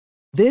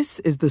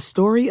This is the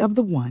story of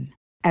the one.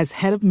 As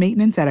head of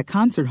maintenance at a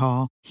concert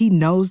hall, he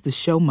knows the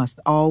show must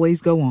always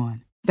go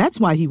on. That's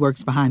why he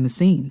works behind the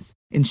scenes,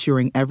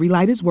 ensuring every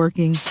light is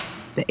working,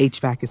 the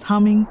HVAC is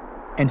humming,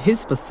 and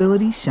his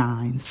facility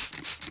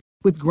shines.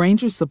 With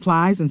Grainger's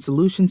supplies and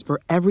solutions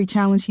for every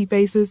challenge he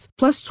faces,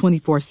 plus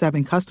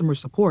 24/7 customer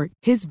support,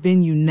 his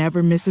venue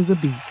never misses a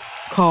beat.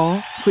 Call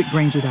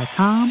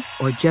quickgrainger.com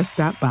or just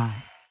stop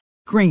by.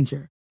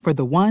 Grainger, for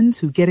the ones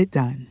who get it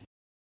done.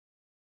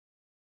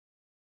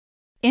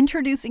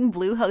 Introducing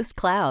Bluehost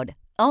Cloud,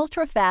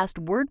 ultra-fast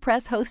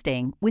WordPress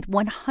hosting with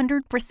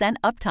 100%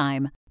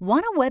 uptime.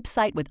 Want a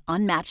website with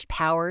unmatched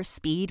power,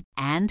 speed,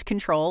 and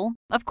control?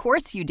 Of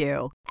course you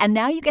do. And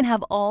now you can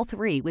have all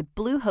three with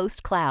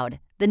Bluehost Cloud,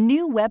 the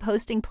new web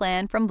hosting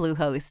plan from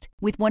Bluehost.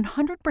 With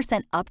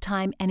 100%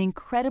 uptime and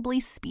incredibly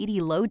speedy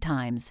load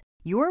times,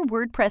 your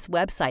WordPress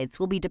websites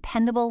will be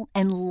dependable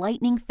and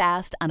lightning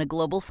fast on a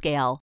global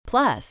scale.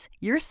 Plus,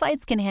 your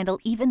sites can handle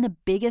even the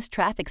biggest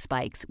traffic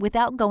spikes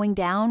without going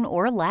down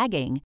or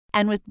lagging.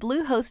 And with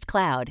Bluehost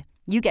Cloud,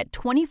 you get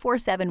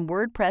 24/7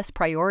 WordPress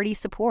priority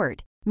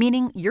support,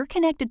 meaning you're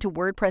connected to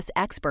WordPress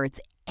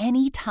experts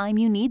anytime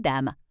you need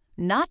them.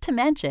 Not to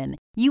mention,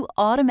 you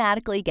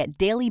automatically get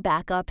daily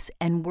backups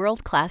and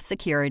world-class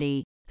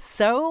security.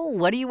 So,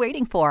 what are you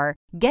waiting for?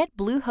 Get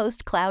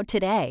Bluehost Cloud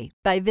today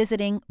by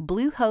visiting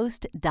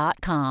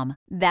Bluehost.com.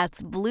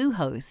 That's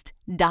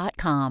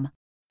Bluehost.com.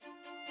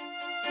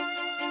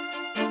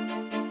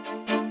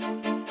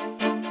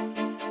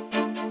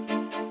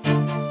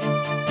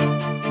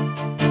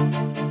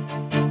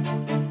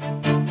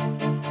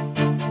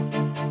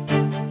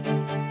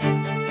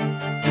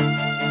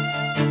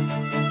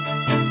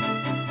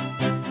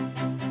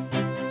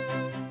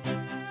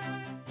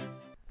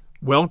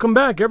 Welcome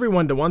back,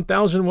 everyone, to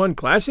 1001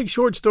 Classic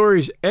Short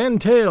Stories and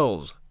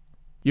Tales.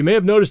 You may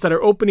have noticed that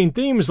our opening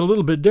theme is a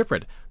little bit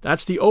different.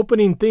 That's the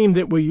opening theme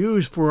that we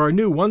use for our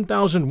new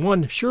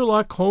 1001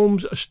 Sherlock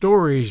Holmes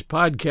Stories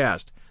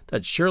podcast.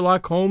 That's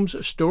Sherlock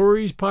Holmes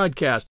Stories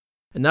podcast.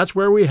 And that's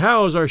where we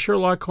house our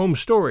Sherlock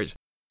Holmes stories.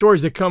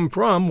 Stories that come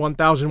from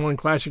 1001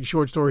 Classic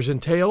Short Stories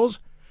and Tales,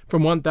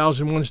 from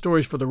 1001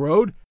 Stories for the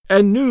Road,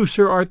 and new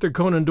Sir Arthur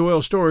Conan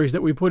Doyle stories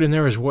that we put in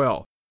there as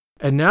well.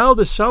 And now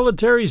The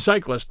Solitary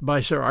Cyclist by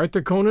Sir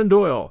Arthur Conan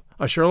Doyle,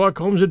 a Sherlock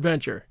Holmes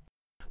adventure.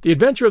 The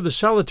adventure of the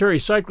solitary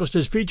cyclist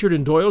is featured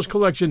in Doyle's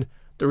collection,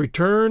 The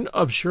Return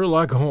of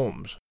Sherlock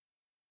Holmes.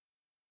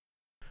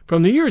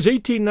 From the years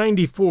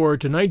 1894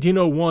 to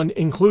 1901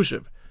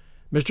 inclusive,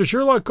 Mr.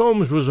 Sherlock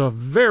Holmes was a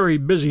very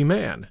busy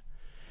man.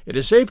 It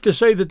is safe to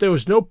say that there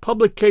was no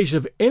public case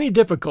of any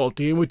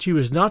difficulty in which he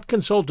was not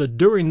consulted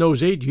during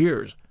those 8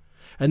 years,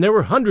 and there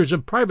were hundreds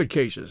of private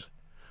cases,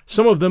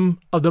 some of them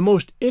of the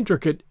most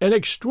intricate and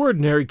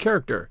extraordinary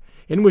character,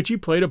 in which he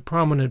played a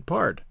prominent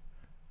part.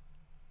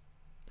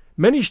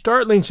 Many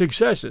startling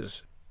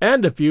successes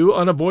and a few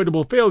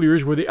unavoidable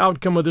failures were the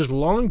outcome of this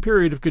long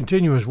period of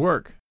continuous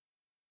work.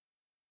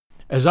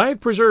 As I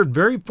have preserved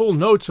very full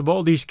notes of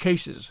all these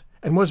cases,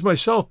 and was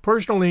myself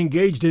personally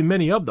engaged in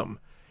many of them,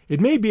 it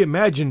may be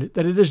imagined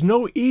that it is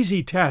no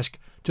easy task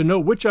to know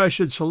which I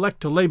should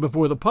select to lay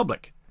before the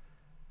public.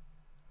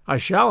 I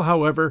shall,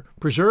 however,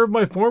 preserve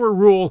my former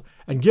rule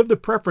and give the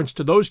preference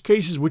to those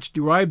cases which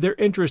derive their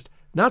interest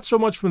not so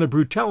much from the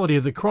brutality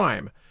of the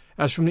crime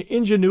as from the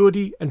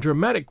ingenuity and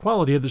dramatic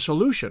quality of the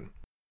solution.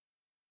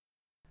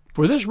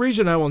 For this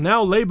reason I will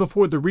now lay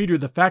before the reader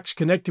the facts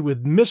connected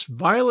with Miss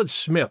Violet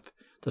Smith,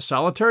 the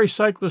solitary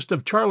cyclist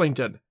of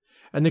Charlington,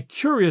 and the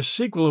curious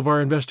sequel of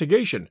our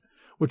investigation,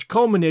 which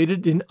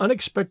culminated in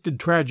unexpected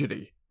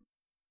tragedy.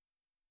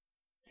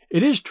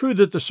 It is true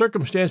that the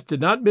circumstance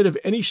did not admit of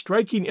any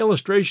striking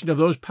illustration of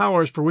those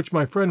powers for which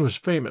my friend was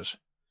famous,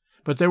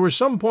 but there were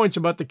some points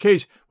about the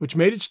case which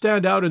made it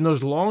stand out in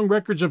those long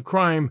records of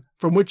crime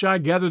from which I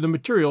gather the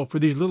material for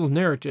these little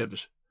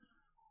narratives.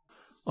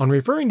 On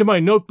referring to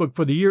my notebook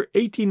for the year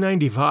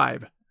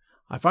 1895,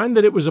 I find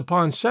that it was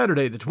upon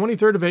Saturday, the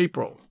 23rd of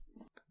April,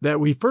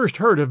 that we first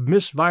heard of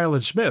Miss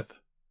Violet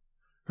Smith.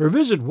 Her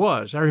visit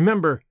was, I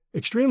remember,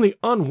 extremely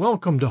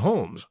unwelcome to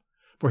Holmes,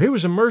 for he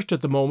was immersed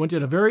at the moment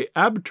in a very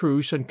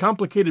abstruse and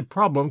complicated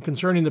problem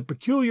concerning the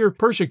peculiar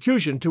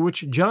persecution to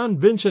which John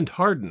Vincent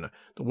Harden,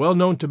 the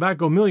well-known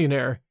tobacco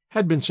millionaire,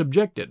 had been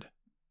subjected,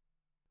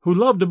 who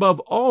loved above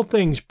all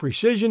things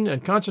precision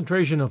and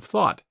concentration of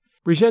thought,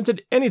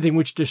 resented anything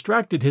which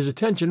distracted his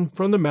attention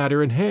from the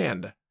matter in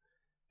hand.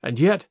 And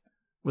yet,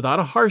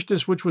 without a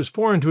harshness which was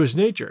foreign to his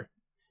nature,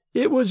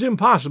 it was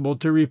impossible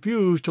to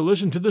refuse to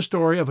listen to the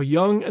story of a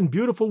young and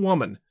beautiful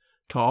woman,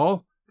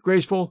 tall,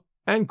 graceful,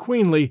 and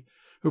queenly,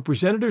 who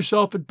presented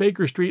herself at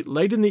Baker Street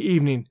late in the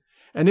evening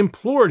and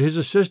implored his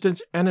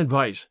assistance and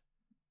advice.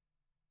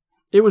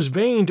 It was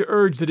vain to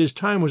urge that his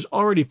time was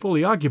already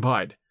fully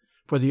occupied,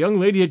 for the young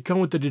lady had come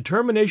with the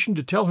determination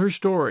to tell her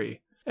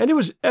story, and it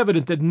was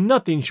evident that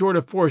nothing short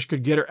of force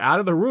could get her out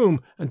of the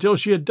room until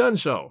she had done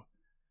so.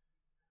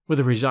 With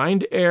a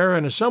resigned air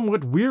and a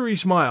somewhat weary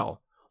smile,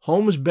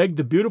 Holmes begged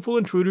the beautiful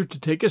intruder to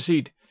take a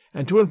seat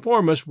and to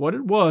inform us what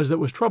it was that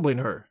was troubling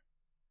her.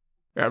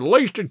 "At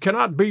least it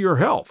cannot be your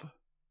health,"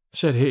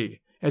 said he,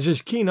 as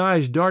his keen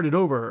eyes darted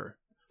over her.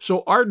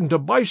 "So ardent a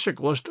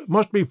bicyclist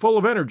must be full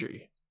of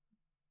energy."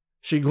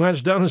 She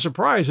glanced down in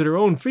surprise at her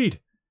own feet,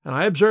 and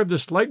I observed a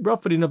slight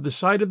roughening of the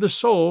side of the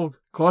sole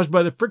caused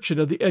by the friction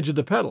of the edge of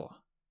the pedal.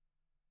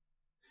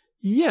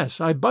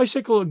 "Yes, I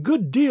bicycle a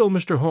good deal,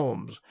 Mr.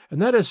 Holmes,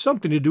 and that has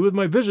something to do with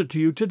my visit to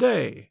you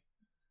today."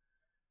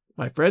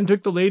 My friend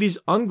took the lady's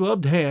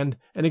ungloved hand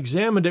and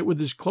examined it with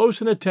as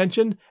close an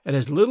attention and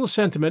as little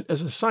sentiment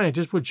as a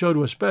scientist would show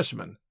to a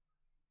specimen.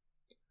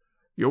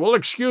 "You will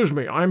excuse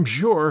me, I'm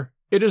sure.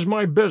 It is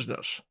my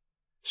business,"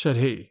 said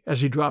he,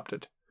 as he dropped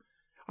it.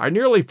 "I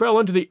nearly fell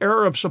into the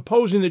error of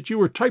supposing that you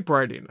were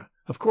typewriting.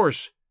 Of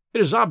course,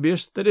 it is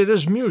obvious that it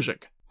is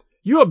music.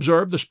 You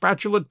observe the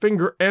spatulate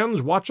finger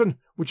ends, Watson,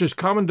 which is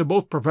common to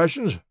both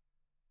professions.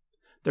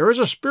 There is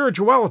a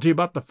spirituality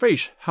about the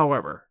face,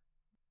 however,"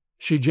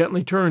 she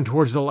gently turned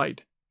towards the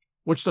light,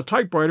 "which the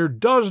typewriter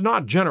does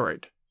not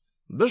generate.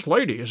 This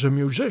lady is a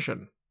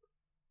musician."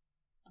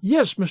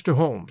 "Yes, Mr.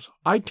 Holmes,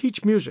 I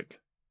teach music."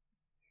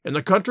 "In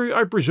the country,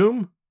 I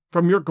presume,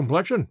 from your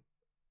complexion?"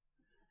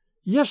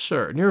 "Yes,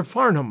 sir, near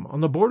Farnham,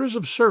 on the borders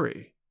of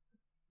Surrey."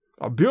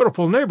 "A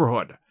beautiful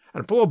neighborhood,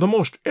 and full of the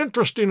most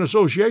interesting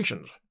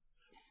associations.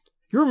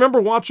 You remember,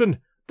 Watson,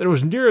 that it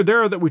was near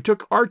there that we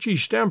took Archie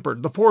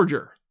Stamford, the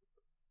forger.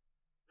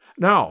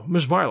 Now,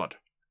 Miss Violet,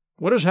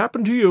 what has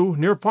happened to you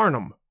near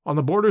Farnham, on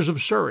the borders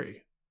of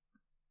Surrey?"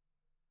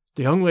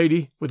 The young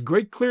lady, with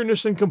great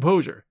clearness and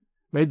composure,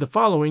 made the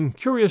following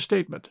curious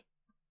statement.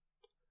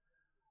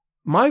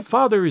 "My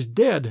father is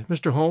dead,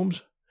 Mr.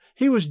 Holmes.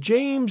 He was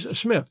James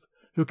Smith,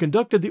 who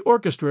conducted the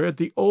orchestra at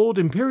the old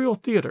Imperial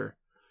Theatre.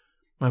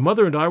 My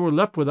mother and I were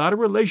left without a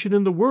relation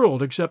in the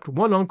world except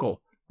one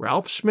uncle,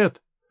 Ralph Smith,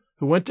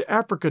 who went to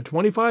Africa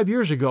 25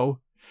 years ago,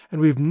 and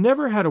we've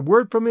never had a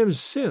word from him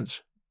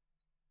since.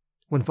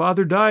 When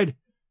father died,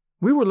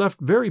 we were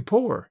left very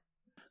poor,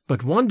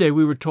 but one day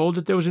we were told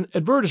that there was an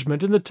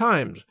advertisement in the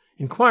Times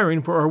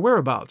inquiring for our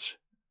whereabouts.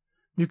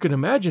 You can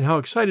imagine how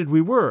excited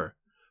we were,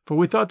 for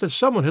we thought that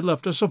someone had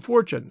left us a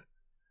fortune.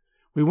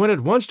 We went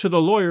at once to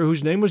the lawyer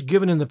whose name was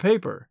given in the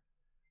paper.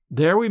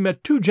 There we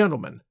met two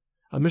gentlemen,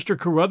 a Mr.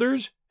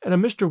 Carruthers and a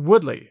Mr.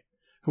 Woodley,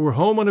 who were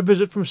home on a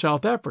visit from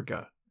South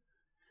Africa.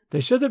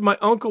 They said that my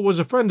uncle was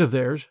a friend of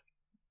theirs,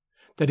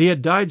 that he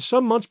had died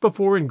some months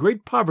before in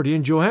great poverty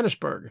in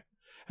Johannesburg,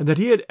 and that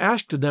he had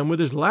asked them with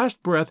his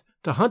last breath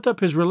to hunt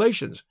up his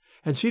relations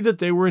and see that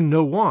they were in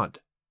no want.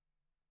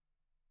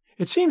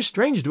 It seems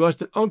strange to us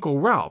that Uncle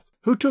Ralph,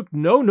 who took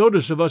no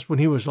notice of us when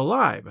he was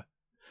alive,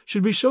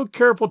 should be so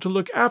careful to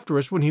look after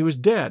us when he was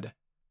dead.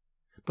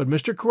 But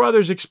Mr.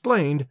 Carruthers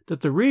explained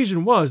that the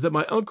reason was that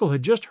my uncle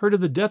had just heard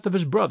of the death of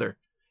his brother,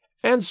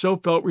 and so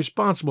felt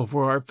responsible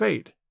for our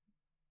fate."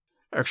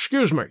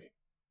 "Excuse me,"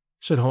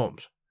 said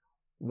Holmes.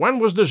 "When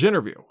was this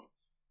interview?"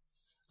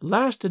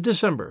 "Last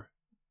December,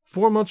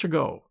 4 months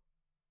ago."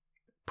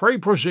 "Pray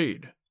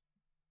proceed."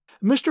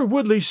 "Mr.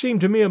 Woodley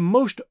seemed to me a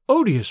most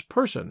odious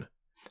person.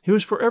 He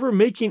was forever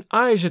making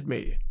eyes at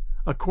me,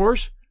 a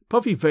coarse,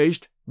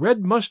 puffy-faced,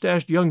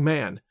 red-mustached young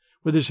man,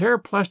 with his hair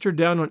plastered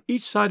down on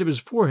each side of his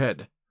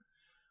forehead.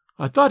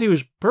 I thought he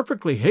was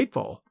perfectly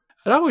hateful,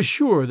 and I was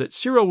sure that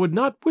Cyril would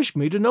not wish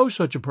me to know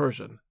such a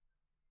person."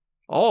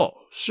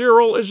 "Oh,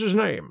 Cyril is his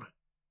name,"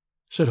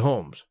 said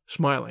Holmes,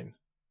 smiling.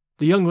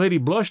 The young lady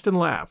blushed and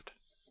laughed.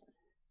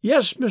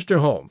 "Yes, Mr.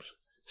 Holmes,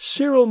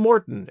 Cyril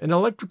Morton, an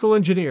electrical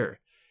engineer,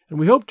 and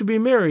we hope to be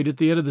married at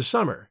the end of the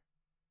summer.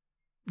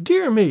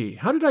 Dear me,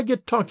 how did I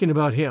get talking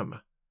about him?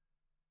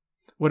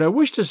 What I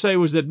wished to say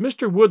was that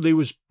Mr. Woodley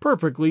was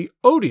perfectly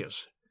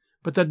odious,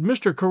 but that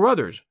Mr.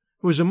 Carruthers,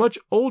 who was a much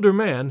older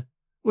man,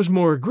 was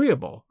more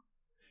agreeable.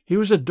 He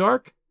was a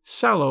dark,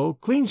 sallow,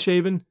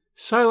 clean-shaven,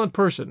 silent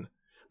person,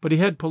 but he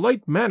had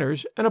polite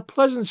manners and a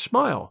pleasant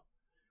smile.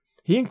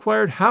 He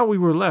inquired how we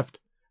were left,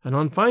 and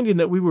on finding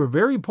that we were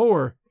very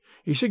poor,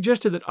 he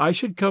suggested that I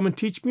should come and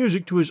teach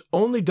music to his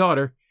only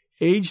daughter,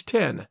 aged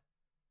 10.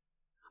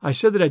 I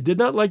said that I did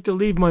not like to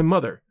leave my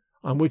mother,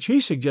 on which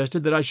he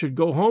suggested that I should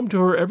go home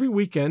to her every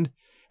weekend,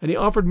 and he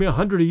offered me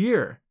 100 a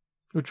year,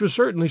 which was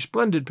certainly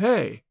splendid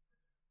pay.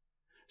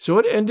 So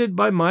it ended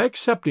by my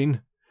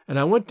accepting, and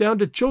I went down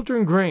to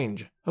Chiltern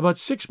Grange, about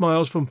 6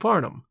 miles from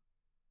Farnham.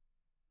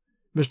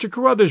 Mr.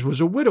 Carruthers was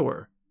a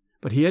widower,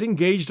 but he had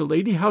engaged a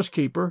lady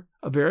housekeeper,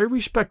 a very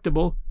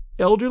respectable,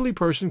 elderly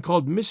person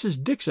called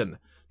Mrs. Dixon,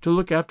 to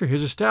look after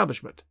his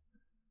establishment.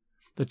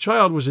 The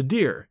child was a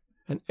dear,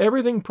 and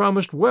everything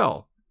promised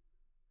well.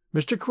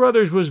 Mr.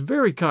 Carruthers was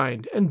very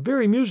kind and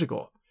very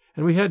musical,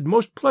 and we had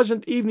most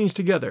pleasant evenings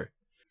together.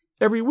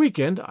 Every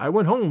weekend I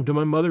went home to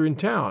my mother in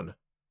town.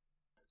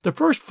 The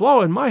first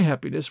flaw in my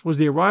happiness was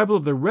the arrival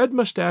of the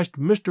red-mustached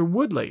Mr.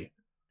 Woodley.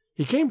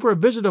 He came for a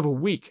visit of a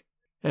week,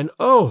 and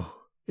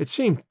it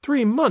seemed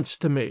 3 months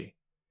to me.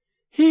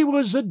 He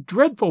was a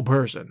dreadful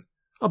person,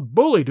 a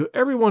bully to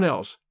everyone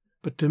else,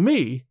 but to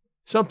me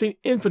something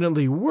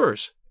infinitely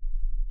worse.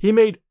 He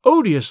made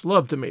odious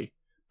love to me,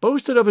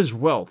 boasted of his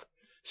wealth,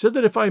 said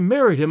that if I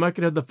married him I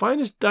could have the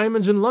finest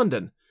diamonds in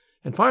London,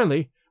 and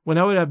finally, when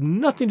I would have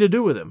nothing to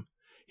do with him,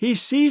 He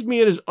seized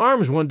me in his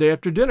arms one day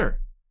after dinner.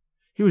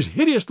 He was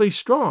hideously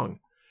strong,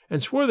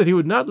 and swore that he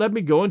would not let me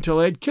go until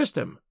I had kissed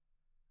him.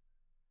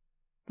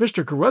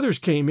 Mr. Carruthers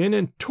came in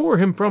and tore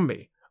him from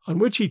me, on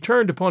which he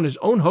turned upon his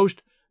own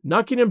host,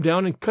 knocking him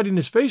down and cutting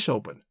his face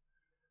open.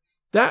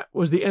 That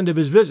was the end of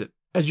his visit,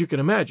 as you can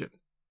imagine.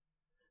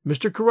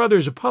 Mr.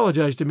 Carruthers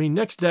apologized to me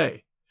next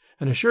day,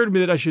 and assured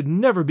me that I should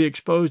never be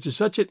exposed to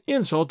such an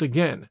insult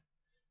again,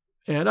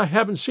 and I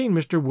haven't seen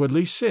Mr.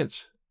 Woodley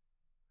since.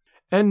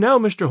 And now,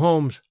 Mr.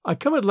 Holmes, I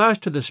come at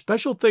last to the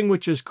special thing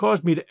which has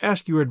caused me to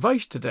ask your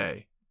advice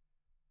today.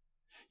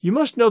 You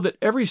must know that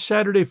every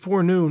Saturday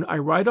forenoon I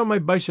ride on my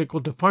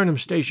bicycle to Farnham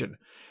Station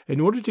in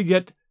order to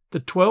get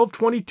the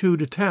 12:22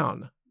 to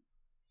town.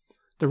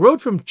 The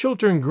road from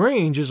Chiltern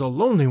Grange is a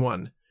lonely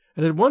one,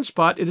 and at one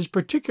spot it is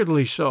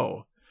particularly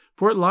so,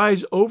 for it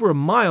lies over a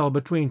mile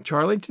between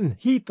Charlington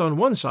Heath on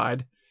one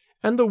side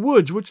and the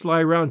woods which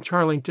lie round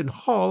Charlington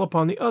Hall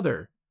upon the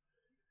other.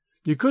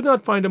 You could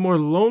not find a more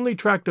lonely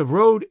tract of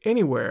road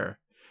anywhere,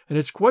 and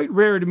it's quite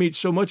rare to meet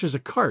so much as a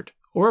cart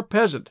or a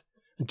peasant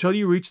until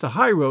you reach the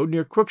high road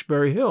near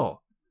Crooksbury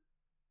Hill.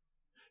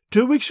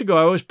 2 weeks ago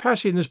I was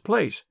passing this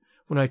place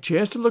when I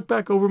chanced to look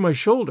back over my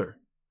shoulder,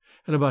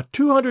 and about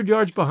 200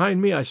 yards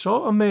behind me I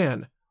saw a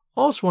man,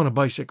 also on a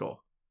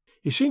bicycle.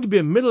 He seemed to be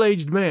a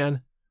middle-aged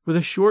man with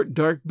a short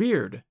dark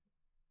beard.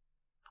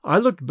 I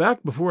looked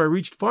back before I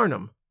reached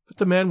Farnham, but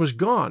the man was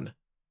gone,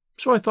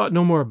 so I thought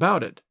no more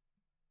about it.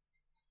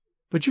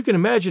 But you can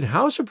imagine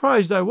how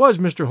surprised I was,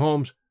 Mr.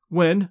 Holmes,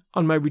 when,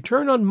 on my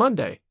return on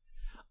Monday,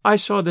 I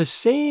saw the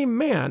same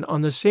man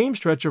on the same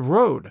stretch of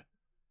road.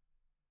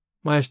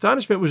 My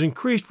astonishment was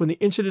increased when the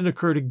incident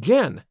occurred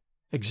again,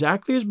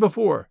 exactly as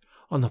before,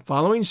 on the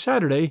following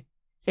Saturday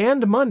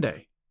and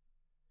Monday.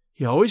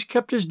 He always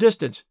kept his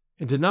distance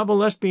and did not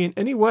molest me in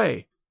any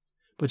way,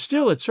 but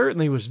still it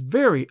certainly was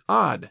very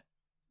odd.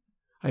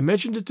 I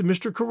mentioned it to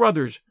Mr.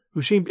 Carruthers,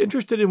 who seemed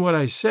interested in what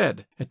I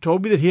said, and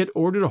told me that he had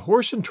ordered a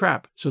horse and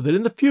trap so that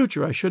in the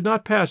future I should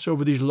not pass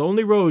over these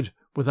lonely roads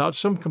without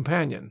some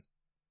companion.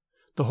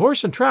 The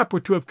horse and trap were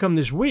to have come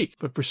this week,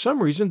 but for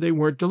some reason they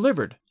weren't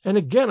delivered, and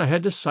again I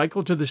had to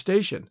cycle to the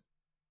station.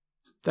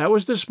 That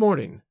was this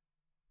morning.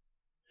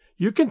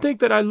 You can think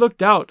that I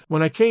looked out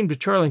when I came to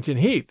Charlington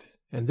Heath,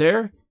 and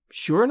there,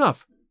 sure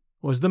enough,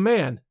 was the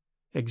man,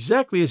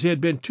 exactly as he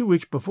had been 2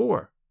 weeks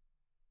before.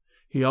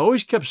 He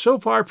always kept so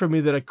far from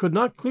me that I could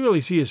not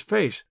clearly see his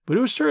face, but it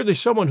was certainly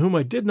someone whom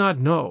I did not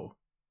know.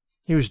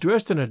 He was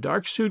dressed in a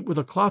dark suit with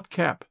a cloth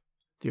cap.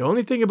 The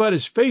only thing about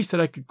his face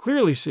that I could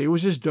clearly see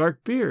was his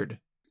dark beard.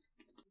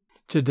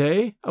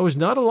 Today I was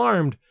not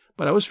alarmed,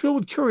 but I was filled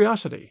with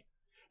curiosity,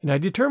 and I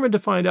determined to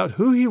find out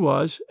who he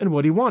was and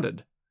what he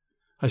wanted.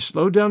 I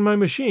slowed down my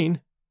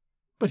machine,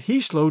 but he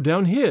slowed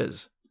down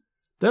his.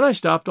 Then I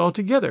stopped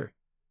altogether,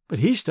 but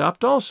he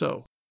stopped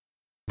also.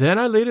 Then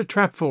I laid a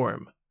trap for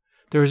him.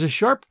 There was a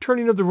sharp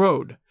turning of the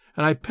road,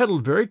 and I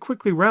pedaled very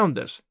quickly round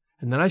this,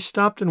 and then I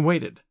stopped and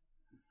waited.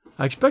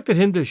 I expected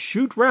him to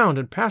shoot round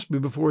and pass me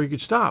before he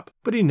could stop,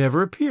 but he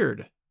never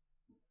appeared.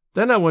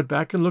 Then I went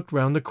back and looked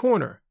round the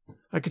corner.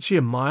 I could see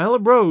a mile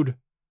of road,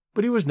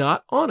 but he was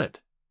not on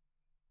it.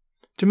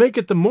 To make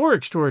it the more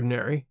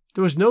extraordinary,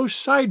 there was no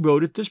side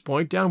road at this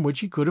point down which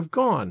he could have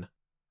gone.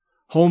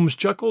 Holmes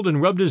chuckled and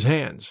rubbed his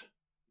hands.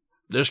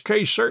 "This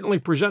case certainly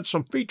presents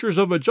some features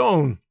of its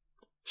own,"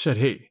 said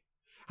he.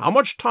 "How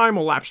much time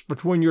elapsed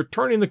between your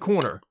turning the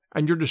corner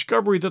and your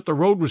discovery that the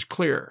road was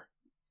clear?"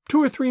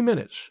 2 or 3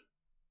 minutes.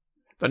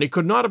 "Then he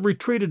could not have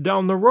retreated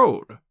down the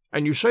road,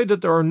 and you say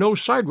that there are no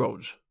side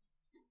roads?"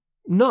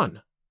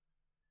 "None."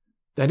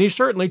 "Then he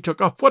certainly took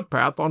a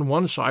footpath on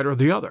one side or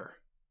the other."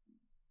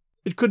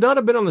 "It could not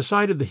have been on the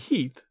side of the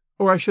heath,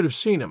 or I should have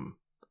seen him."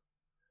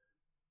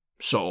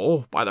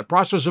 "So, by the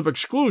process of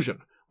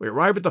exclusion, we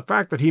arrive at the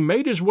fact that he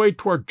made his way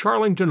toward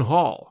Charlington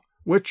Hall,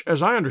 which,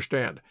 as I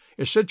understand,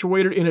 is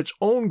situated in its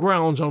own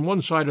grounds on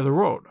one side of the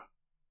road.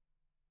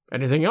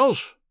 Anything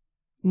else?"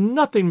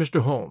 "Nothing,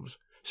 Mr. Holmes,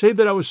 save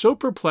that I was so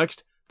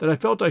perplexed that I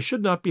felt I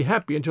should not be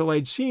happy until I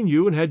had seen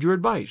you and had your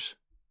advice."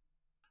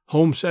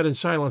 Holmes sat in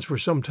silence for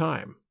some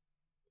time.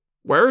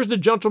 "Where is the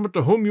gentleman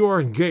to whom you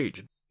are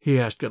engaged?" he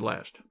asked at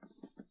last.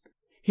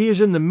 "He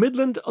is in the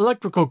Midland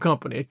Electrical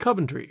Company at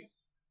Coventry."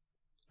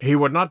 "He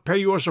would not pay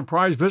you a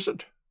surprise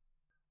visit?"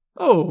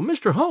 "Oh,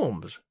 Mr.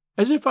 Holmes,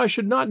 as if I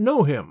should not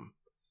know him."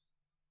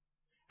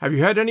 "Have you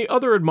had any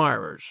other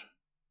admirers?"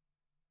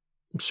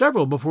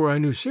 "Several before I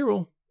knew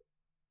Cyril."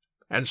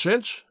 "And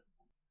since?"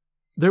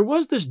 "There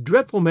was this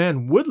dreadful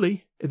man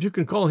Woodley, if you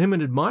can call him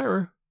an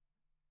admirer."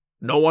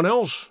 "No one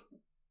else?"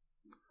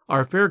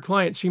 Our fair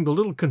client seemed a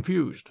little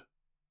confused.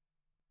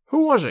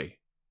 "Who was he?"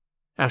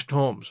 asked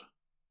Holmes.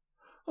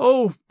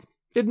 "Oh,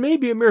 it may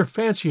be a mere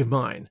fancy of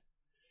mine,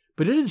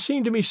 but it has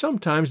seemed to me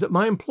sometimes that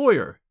my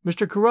employer,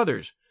 Mr.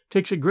 Carruthers,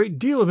 takes a great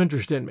deal of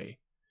interest in me.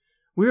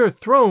 We are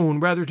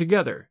thrown rather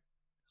together.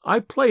 I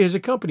play his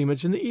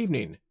accompaniments in the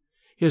evening.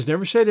 He has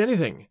never said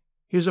anything.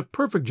 He is a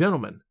perfect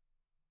gentleman.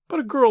 But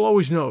a girl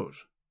always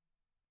knows."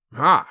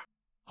 "Ah!"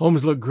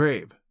 Holmes looked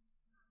grave.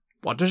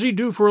 "What does he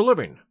do for a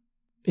living?"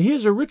 "He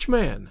is a rich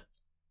man."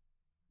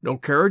 No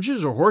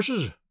carriages or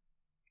horses?"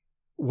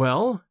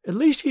 "Well, at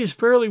least he is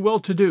fairly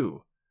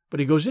well-to-do, but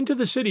he goes into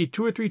the city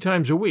 2 or 3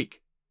 times a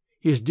week.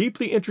 He is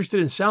deeply interested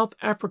in South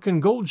African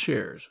gold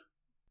shares."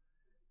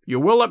 "You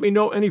will let me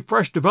know any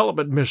fresh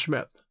development, Miss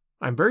Smith.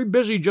 I'm very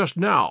busy just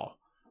now,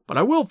 but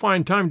I will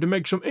find time to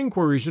make some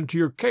inquiries into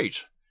your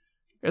case.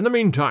 In the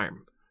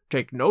meantime,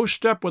 take no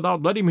step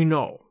without letting me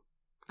know.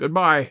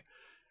 Goodbye,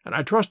 and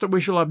I trust that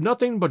we shall have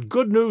nothing but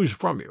good news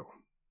from you."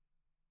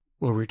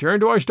 We'll return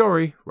to our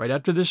story right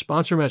after this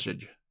sponsor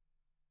message.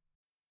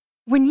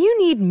 When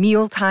you need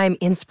mealtime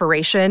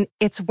inspiration,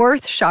 it's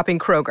worth shopping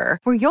Kroger,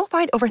 where you'll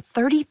find over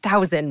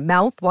 30,000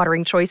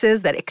 mouth-watering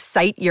choices that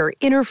excite your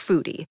inner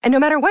foodie. And no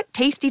matter what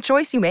tasty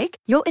choice you make,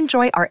 you'll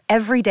enjoy our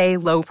everyday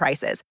low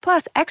prices,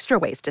 plus extra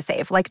ways to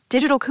save, like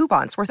digital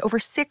coupons worth over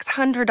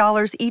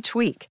 $600 each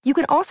week. You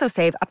can also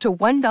save up to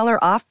 $1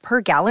 off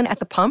per gallon at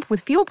the pump with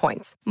fuel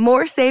points.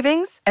 More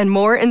savings and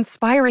more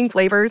inspiring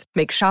flavors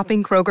make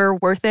shopping Kroger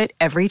worth it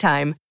every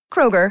time.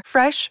 Kroger,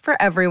 fresh for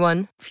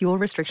everyone. Fuel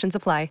restrictions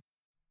apply.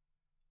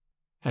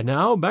 And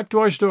now, back to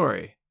our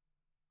story.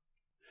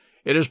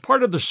 "It is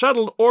part of the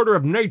settled order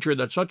of nature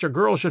that such a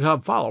girl should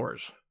have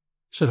followers,"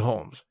 said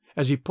Holmes,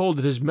 as he pulled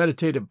at his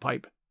meditative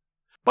pipe.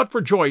 "But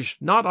for Joyce,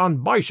 not on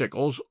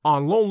bicycles,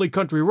 on lonely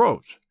country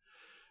roads.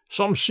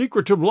 Some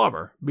secretive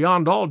lover,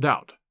 beyond all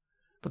doubt.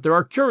 But there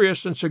are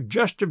curious and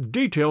suggestive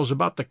details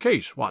about the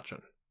case,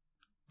 Watson."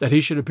 "That he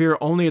should appear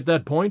only at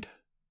that point?"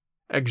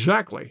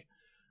 "Exactly.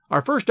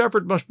 Our first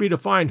effort must be to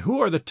find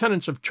who are the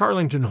tenants of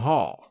Charlington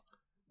Hall.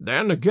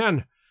 Then,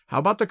 again, how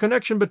about the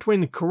connection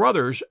between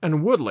Carruthers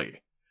and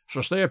Woodley,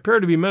 since they appear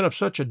to be men of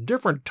such a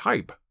different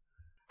type?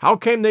 How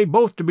came they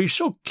both to be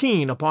so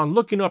keen upon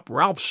looking up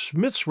Ralph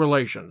Smith's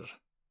relations?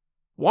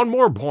 One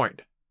more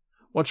point.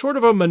 What sort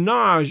of a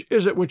menage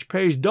is it which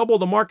pays double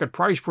the market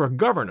price for a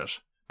governess,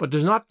 but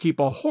does not keep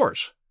a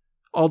horse,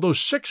 although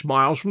 6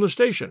 miles from the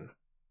station?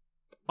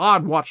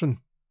 Odd, Watson,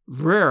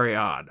 very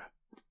odd."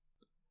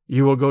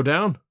 "You will go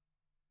down?"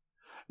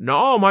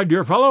 "No, my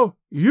dear fellow,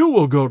 you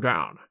will go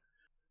down.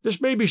 This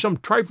may be some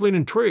trifling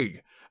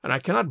intrigue, and I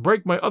cannot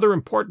break my other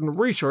important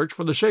research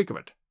for the sake of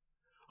it.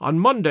 On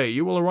Monday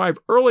you will arrive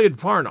early at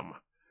Farnham.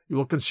 You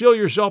will conceal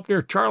yourself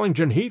near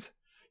Charlington Heath.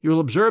 You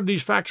will observe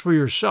these facts for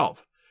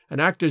yourself,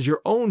 and act as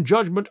your own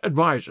judgment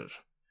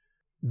advises.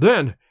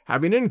 Then,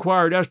 having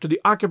inquired as to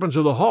the occupants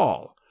of the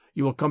hall,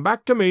 you will come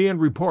back to me and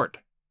report.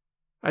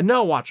 And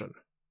now, Watson,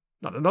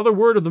 not another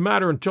word of the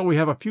matter until we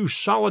have a few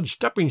solid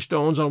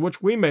stepping-stones on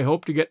which we may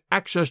hope to get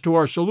access to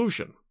our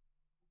solution."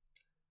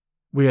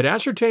 We had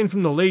ascertained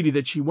from the lady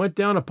that she went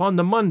down upon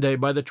the Monday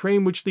by the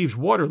train which leaves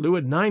Waterloo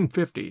at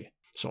 9:50,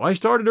 so I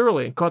started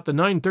early and caught the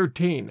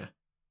 9:13.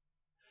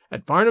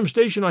 At Farnham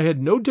Station I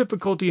had no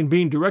difficulty in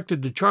being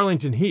directed to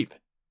Charlington Heath.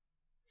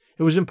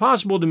 It was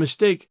impossible to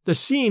mistake the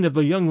scene of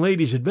the young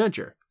lady's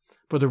adventure,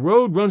 for the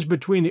road runs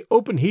between the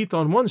open heath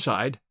on one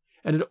side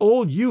and an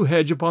old yew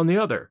hedge upon the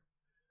other,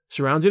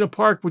 surrounding a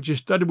park which is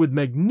studded with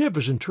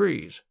magnificent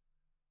trees.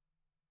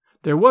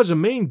 There was a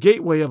main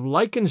gateway of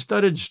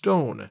lichen-studded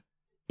stone,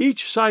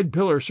 each side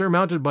pillar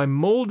surmounted by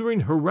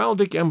mouldering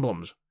heraldic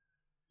emblems.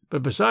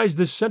 But besides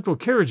this central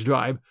carriage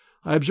drive,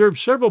 I observed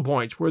several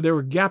points where there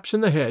were gaps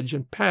in the hedge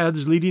and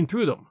paths leading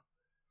through them.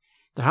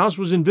 The house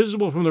was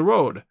invisible from the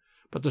road,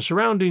 but the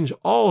surroundings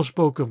all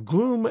spoke of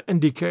gloom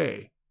and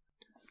decay.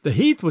 The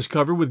heath was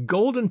covered with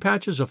golden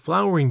patches of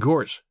flowering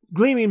gorse,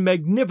 gleaming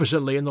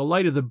magnificently in the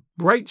light of the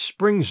bright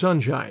spring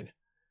sunshine.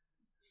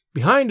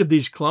 Behind of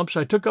these clumps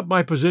I took up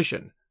my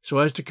position, so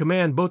as to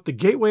command both the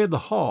gateway of the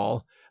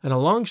hall and a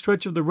long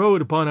stretch of the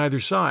road upon either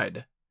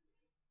side.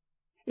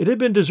 It had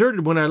been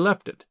deserted when I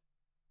left it,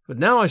 but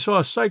now I saw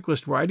a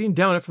cyclist riding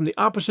down it from the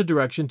opposite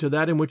direction to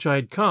that in which I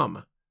had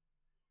come.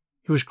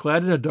 He was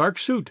clad in a dark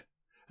suit,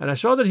 and I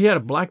saw that he had a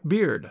black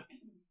beard.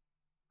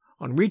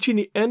 On reaching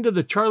the end of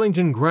the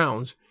Charlington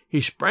grounds, he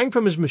sprang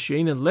from his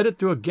machine and led it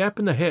through a gap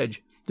in the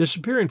hedge,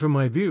 disappearing from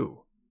my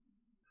view.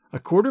 A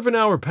quarter of an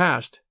hour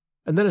passed,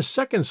 and then a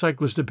second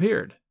cyclist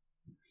appeared.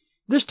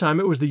 This time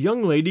it was the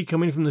young lady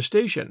coming from the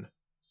station.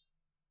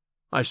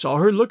 I saw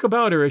her look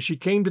about her as she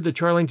came to the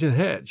Charlington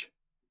hedge.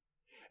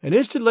 An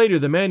instant later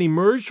the man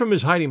emerged from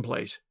his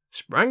hiding-place,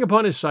 sprang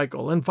upon his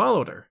cycle, and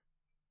followed her.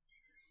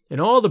 In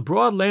all the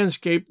broad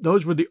landscape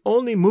those were the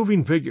only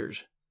moving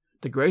figures,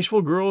 the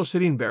graceful girl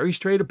sitting very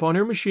straight upon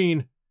her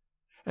machine,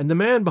 and the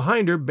man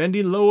behind her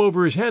bending low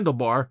over his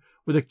handlebar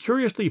with a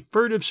curiously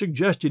furtive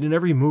suggestion in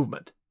every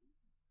movement.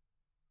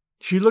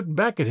 She looked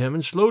back at him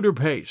and slowed her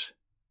pace.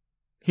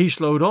 He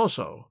slowed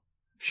also.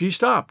 She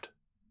stopped.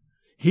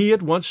 He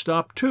at once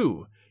stopped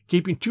too,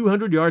 keeping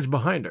 200 yards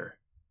behind her.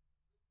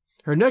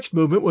 Her next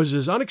movement was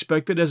as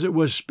unexpected as it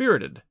was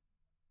spirited.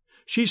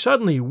 She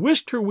suddenly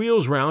whisked her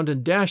wheels round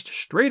and dashed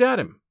straight at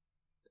him.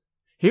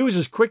 He was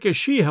as quick as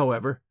she,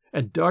 however,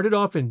 and darted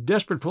off in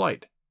desperate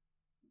flight.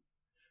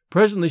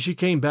 Presently she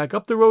came back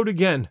up the road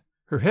again,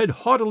 her head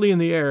haughtily in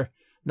the air,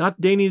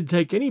 not deigning to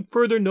take any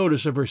further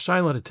notice of her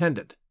silent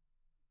attendant.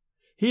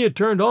 He had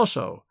turned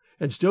also,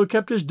 and still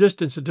kept his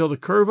distance until the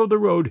curve of the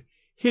road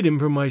hid him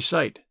from my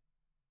sight.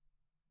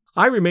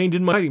 I remained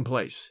in my hiding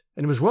place,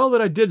 and it was well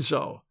that I did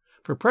so,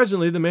 for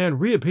presently the man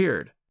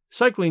reappeared,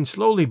 cycling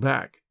slowly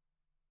back.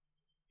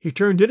 He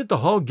turned in at the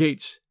hall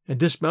gates and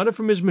dismounted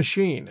from his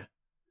machine.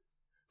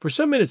 For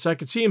some minutes I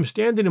could see him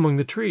standing among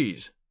the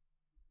trees.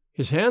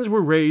 His hands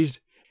were raised,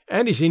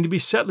 and he seemed to be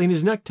settling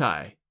his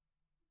necktie.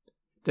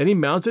 Then he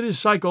mounted his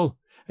cycle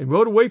and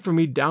rode away from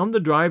me down the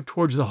drive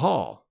towards the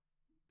hall.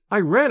 I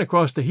ran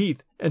across the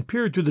heath and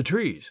peered through the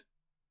trees.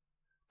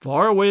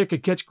 Far away I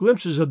could catch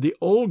glimpses of the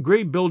old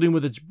gray building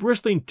with its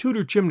bristling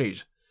Tudor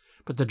chimneys,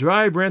 but the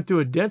drive ran through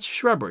a dense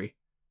shrubbery,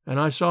 and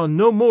I saw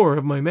no more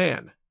of my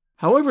man.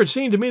 However, it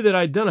seemed to me that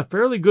I had done a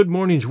fairly good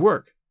morning's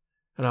work,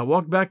 and I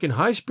walked back in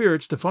high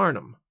spirits to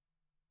Farnham.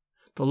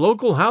 The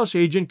local house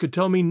agent could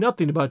tell me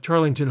nothing about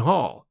Charlington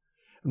Hall,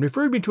 and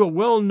referred me to a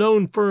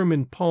well-known firm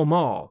in Pall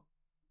Mall.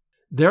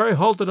 There I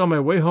halted on my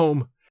way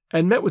home,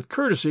 and met with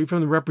courtesy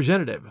from the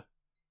representative.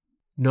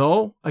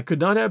 No, I could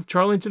not have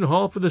Charlington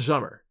Hall for the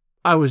summer.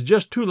 I was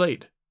just too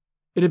late.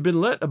 It had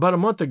been let about a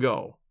month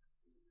ago.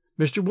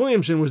 Mr.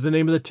 Williamson was the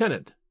name of the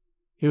tenant.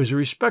 He was a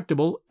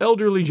respectable,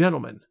 elderly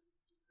gentleman.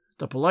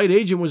 The polite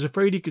agent was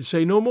afraid he could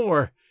say no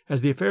more,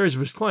 as the affairs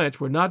of his clients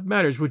were not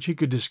matters which he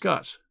could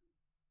discuss.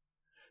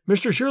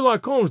 Mr.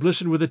 Sherlock Holmes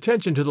listened with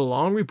attention to the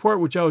long report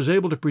which I was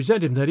able to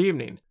present him that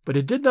evening, but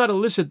it did not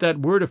elicit that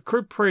word of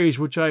curt praise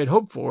which I had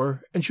hoped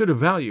for and should have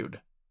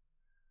valued.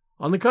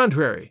 On the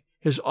contrary,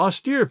 his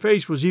austere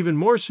face was even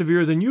more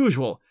severe than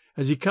usual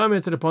as he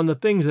commented upon the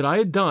things that I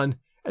had done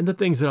and the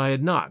things that I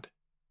had not.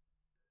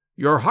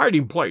 "Your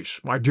hiding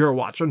place, my dear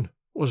Watson,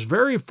 was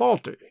very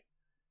faulty.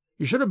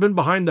 You should have been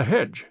behind the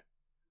hedge.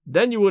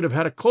 Then you would have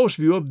had a close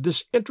view of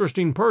this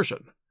interesting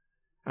person.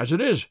 As it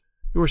is,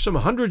 you were some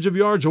hundreds of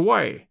yards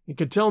away, and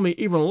can tell me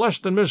even less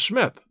than Miss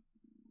Smith.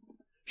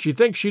 She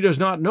thinks she does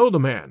not know the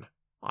man.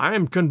 I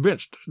am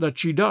convinced that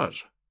she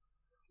does.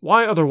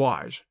 Why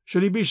otherwise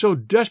should he be so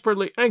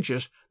desperately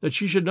anxious that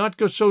she should not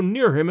go so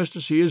near him as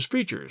to see his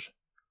features?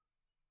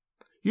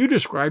 You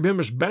describe him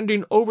as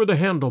bending over the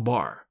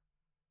handlebar.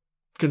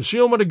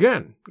 Concealment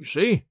again, you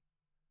see.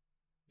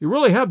 You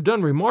really have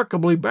done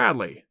remarkably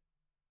badly.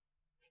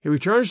 He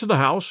returns to the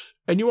house,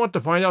 and you want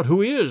to find out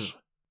who he is.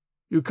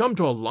 You come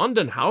to a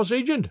London house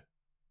agent?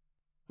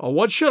 Oh,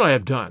 what should I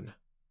have done?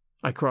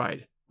 I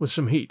cried, with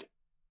some heat.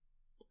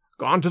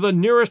 Gone to the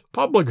nearest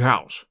public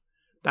house.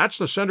 That's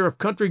the center of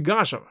country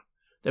gossip.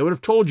 They would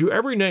have told you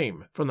every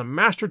name, from the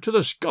master to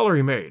the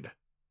scullery maid.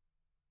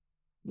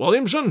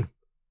 Williamson?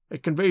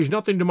 It conveys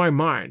nothing to my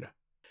mind.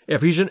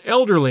 If he's an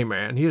elderly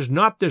man, he is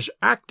not this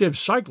active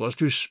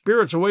cyclist who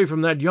spirits away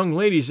from that young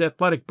lady's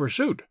athletic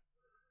pursuit.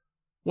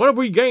 What have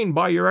we gained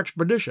by your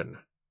expedition?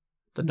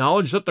 The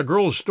knowledge that the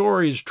girl's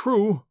story is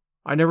true,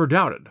 I never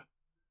doubted.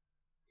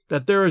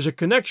 That there is a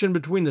connection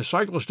between the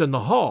cyclist and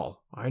the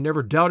Hall, I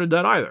never doubted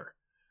that either.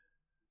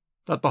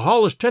 That the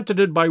Hall is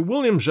tenanted by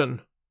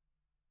Williamson,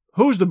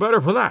 who's the better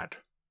for that?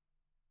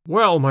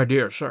 Well, my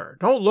dear sir,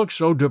 don't look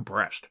so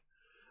depressed.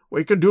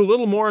 We can do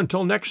little more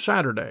until next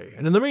Saturday,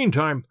 and in the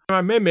meantime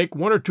I may make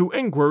one or two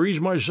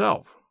inquiries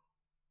myself.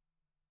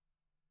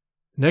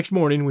 Next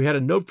morning we had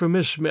a note from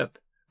Miss Smith,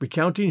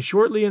 recounting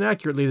shortly and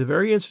accurately the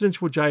very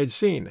incidents which I had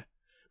seen,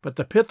 but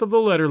the pith of the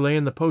letter lay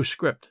in the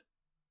postscript.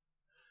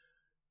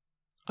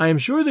 I am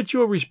sure that you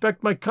will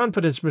respect my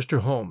confidence,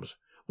 Mr. Holmes,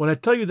 when I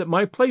tell you that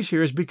my place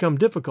here has become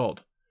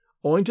difficult,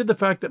 owing to the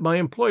fact that my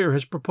employer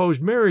has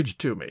proposed marriage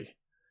to me.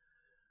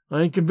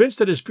 I am convinced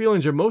that his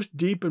feelings are most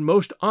deep and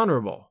most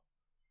honorable.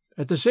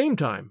 At the same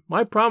time,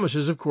 my promise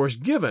is of course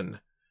given.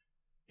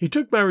 He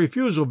took my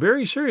refusal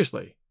very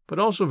seriously, but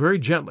also very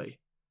gently.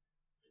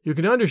 You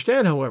can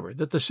understand, however,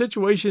 that the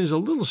situation is a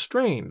little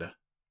strained.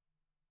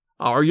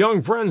 Our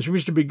young friend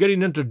seems to be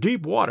getting into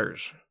deep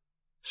waters,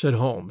 said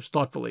Holmes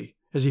thoughtfully,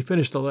 as he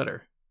finished the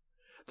letter.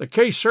 The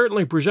case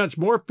certainly presents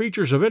more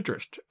features of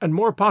interest and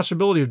more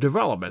possibility of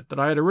development than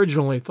I had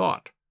originally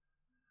thought.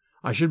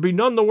 I should be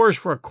none the worse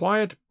for a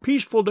quiet,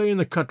 peaceful day in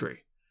the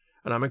country,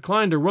 and I'm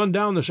inclined to run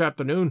down this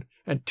afternoon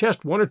and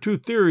test one or two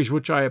theories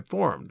which I have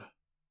formed.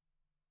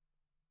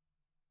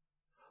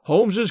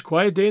 Holmes's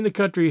quiet day in the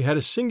country had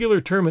a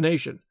singular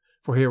termination,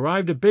 for he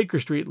arrived at Baker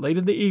Street late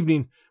in the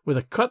evening with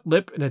a cut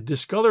lip and a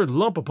discolored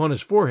lump upon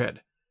his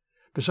forehead,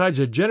 besides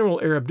a general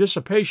air of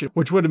dissipation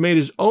which would have made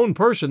his own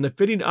person the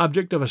fitting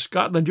object of a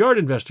Scotland Yard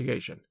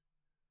investigation.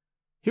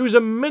 He was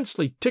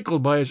immensely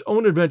tickled by his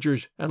own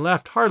adventures and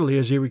laughed heartily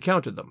as he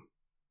recounted them.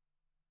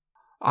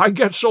 I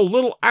get so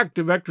little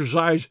active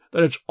exercise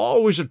that it's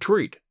always a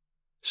treat,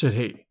 said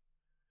he.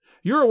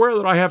 You're aware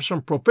that I have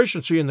some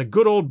proficiency in the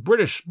good old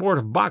British sport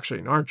of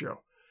boxing, aren't you?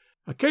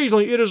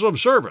 Occasionally it is of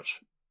service.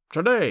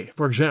 Today,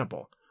 for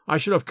example, I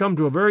should have come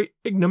to a very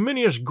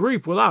ignominious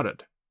grief without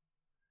it.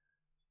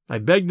 I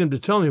begged him to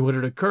tell me what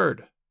had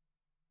occurred.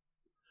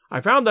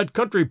 I found that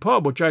country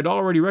pub which I had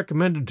already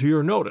recommended to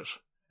your notice,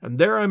 and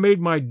there I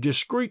made my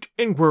discreet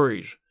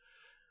inquiries.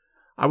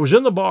 I was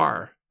in the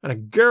bar, and a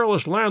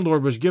garrulous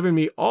landlord was giving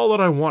me all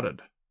that I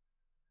wanted.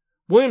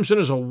 Williamson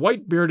is a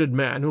white-bearded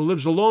man who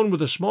lives alone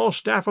with a small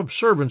staff of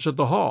servants at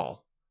the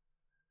Hall.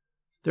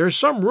 There is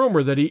some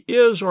rumor that he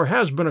is or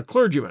has been a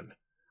clergyman,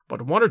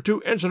 but one or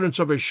two incidents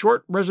of his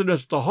short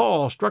residence at the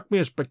Hall struck me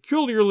as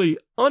peculiarly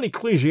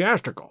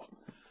unecclesiastical.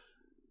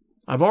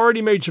 I've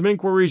already made some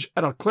inquiries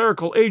at a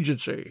clerical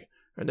agency,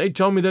 and they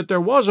tell me that there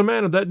was a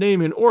man of that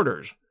name in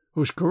orders,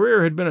 whose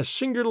career had been a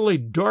singularly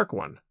dark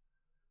one.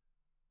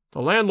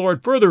 The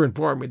landlord further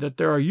informed me that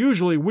there are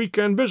usually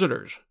week-end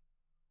visitors.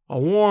 A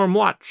warm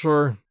lot,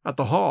 sir, at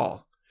the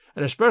Hall,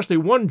 and especially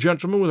one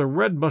gentleman with a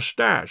red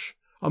mustache,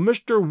 a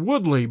Mr.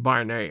 Woodley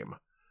by name,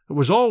 who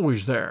was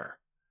always there.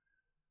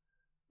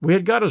 We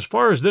had got as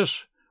far as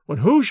this, when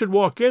who should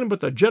walk in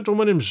but the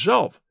gentleman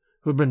himself,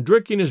 who had been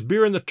drinking his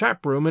beer in the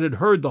tap-room and had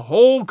heard the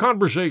whole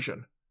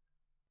conversation.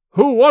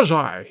 Who was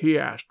I? He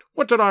asked.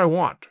 What did I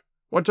want?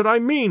 What did I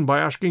mean by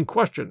asking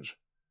questions?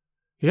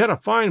 He had a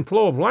fine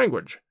flow of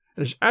language,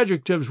 and his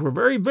adjectives were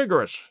very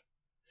vigorous.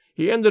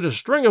 He ended a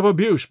string of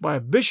abuse by a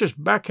vicious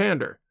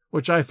backhander,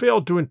 which I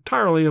failed to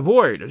entirely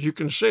avoid, as you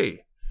can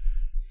see.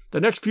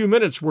 The next few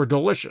minutes were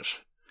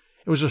delicious.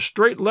 It was a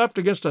straight left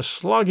against a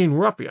slogging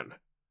ruffian.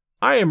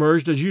 I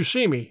emerged as you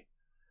see me.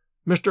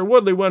 Mr.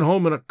 Woodley went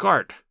home in a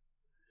cart.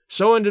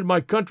 So ended my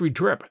country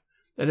trip,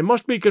 and it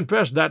must be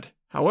confessed that,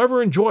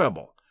 however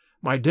enjoyable,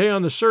 my day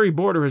on the Surrey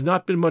border has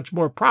not been much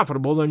more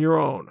profitable than your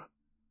own.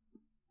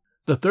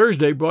 The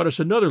Thursday brought us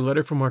another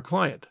letter from our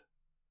client.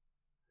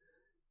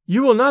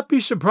 You will not be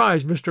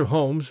surprised, Mr.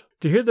 Holmes,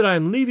 to hear that I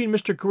am leaving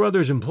Mr.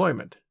 Carruthers'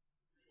 employment.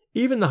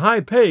 Even the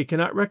high pay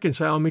cannot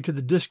reconcile me to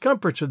the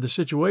discomforts of the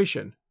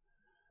situation.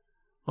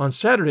 On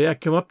Saturday I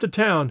come up to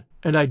town,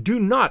 and I do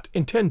not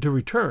intend to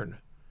return.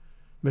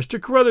 Mr.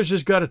 Carruthers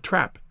has got a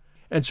trap,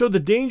 and so the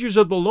dangers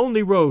of the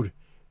lonely road,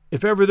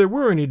 if ever there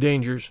were any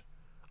dangers,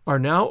 are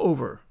now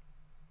over.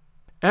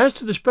 As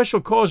to the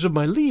special cause of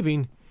my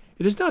leaving,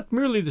 it is not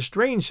merely the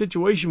strange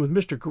situation with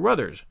Mr.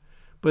 Carruthers,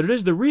 but it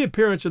is the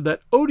reappearance of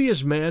that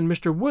odious man,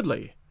 Mr.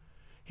 Woodley.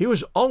 He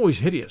was always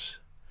hideous,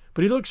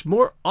 but he looks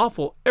more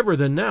awful ever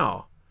than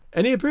now,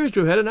 and he appears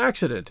to have had an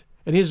accident,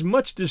 and he is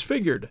much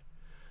disfigured.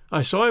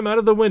 I saw him out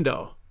of the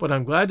window, but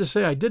I'm glad to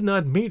say I did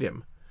not meet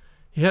him.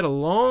 He had a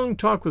long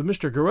talk with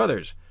Mr.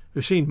 Carruthers,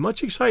 who seemed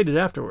much excited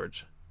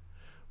afterwards.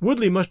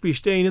 Woodley must be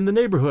staying in the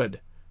neighborhood,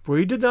 for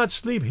he did not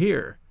sleep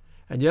here,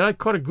 and yet I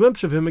caught a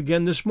glimpse of him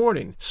again this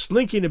morning,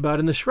 slinking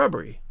about in the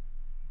shrubbery.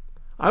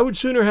 I would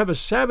sooner have a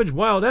savage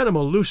wild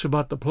animal loose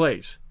about the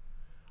place.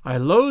 I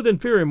loathe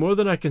and fear him more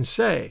than I can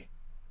say.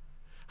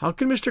 How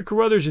can Mr.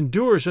 Carruthers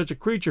endure such a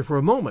creature for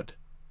a moment?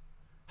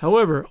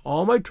 However,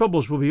 all my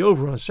troubles will be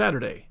over on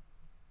Saturday.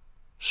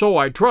 So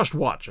I trust,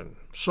 Watson,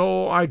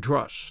 so I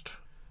trust,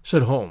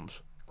 said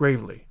Holmes,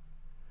 gravely.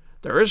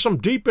 There is some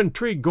deep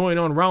intrigue going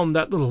on round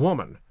that little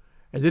woman,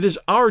 and it is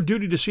our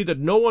duty to see that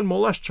no one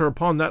molests her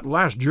upon that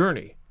last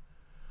journey.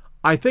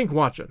 I think,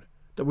 Watson,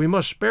 that we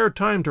must spare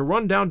time to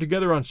run down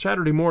together on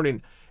Saturday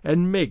morning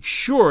and make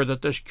sure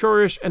that this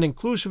curious and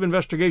inclusive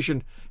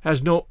investigation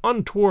has no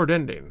untoward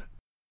ending.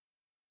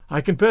 I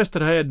confess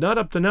that I had not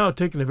up to now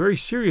taken a very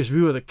serious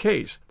view of the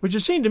case, which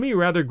has seemed to me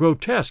rather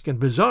grotesque and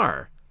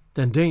bizarre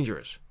than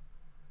dangerous.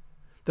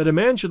 That a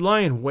man should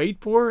lie in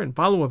wait for and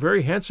follow a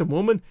very handsome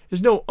woman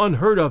is no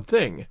unheard-of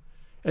thing,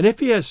 and if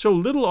he has so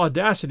little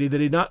audacity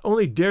that he not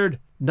only dared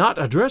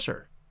not address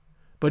her,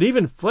 but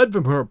even fled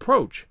from her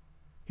approach,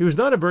 he was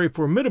not a very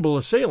formidable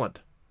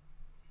assailant.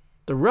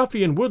 The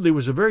ruffian Woodley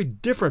was a very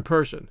different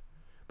person,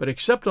 but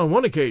except on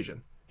one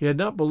occasion, he had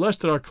not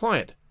molested our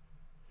client,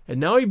 and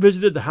now he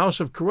visited the house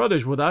of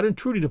Carruthers without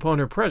intruding upon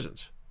her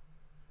presence.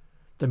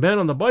 The man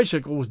on the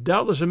bicycle was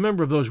doubtless a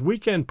member of those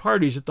week-end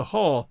parties at the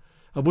Hall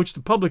of which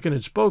the publican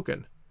had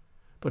spoken,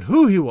 but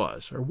who he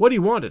was, or what he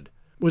wanted,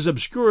 was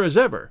obscure as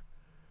ever.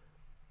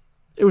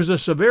 It was the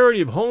severity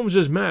of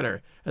Holmes's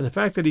manner, and the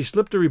fact that he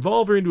slipped a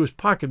revolver into his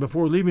pocket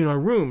before leaving our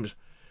rooms,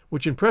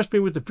 which impressed me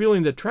with the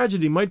feeling that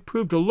tragedy might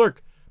prove to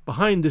lurk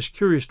behind this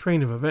curious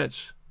train of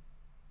events.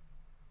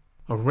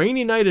 A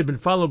rainy night had been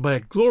followed by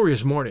a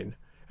glorious morning,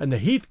 and the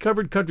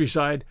heath-covered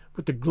countryside,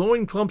 with the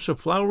glowing clumps of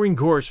flowering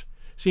gorse,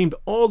 seemed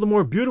all the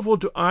more beautiful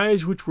to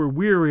eyes which were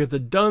weary of the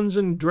duns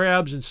and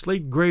drabs and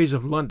slate-greys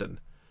of London.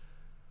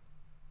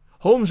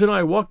 Holmes and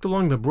I walked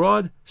along the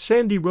broad,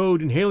 sandy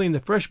road, inhaling the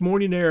fresh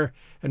morning air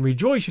and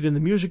rejoicing in the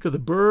music of the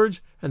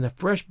birds and the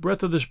fresh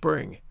breath of the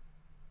spring.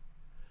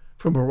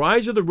 From a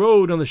rise of the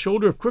road on the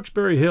shoulder of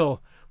Crooksbury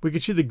Hill, we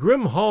could see the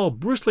grim Hall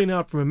bristling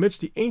out from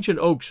amidst the ancient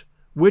oaks,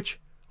 which,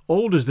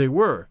 old as they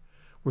were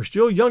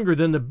still younger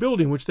than the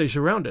building which they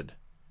surrounded.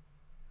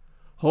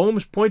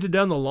 Holmes pointed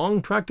down the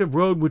long tract of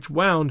road which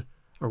wound,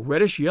 a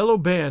reddish-yellow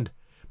band,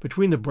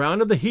 between the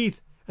brown of the heath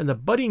and the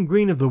budding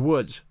green of the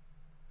woods.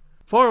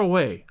 Far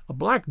away, a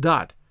black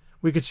dot,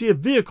 we could see a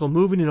vehicle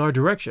moving in our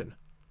direction.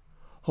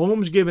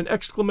 Holmes gave an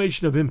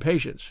exclamation of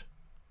impatience.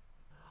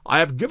 "I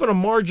have given a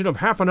margin of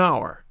half an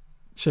hour,"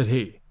 said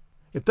he.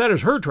 "If that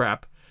is her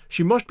trap,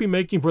 she must be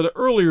making for the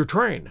earlier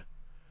train.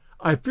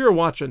 I fear,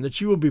 Watson, that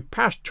she will be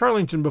past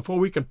Charlington before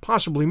we can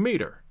possibly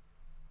meet her."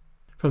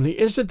 From the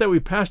instant that we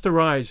passed the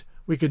rise,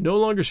 we could no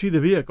longer see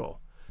the vehicle,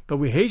 but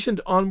we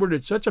hastened onward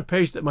at such a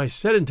pace that my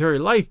sedentary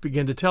life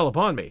began to tell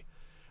upon me,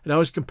 and I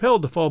was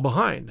compelled to fall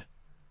behind.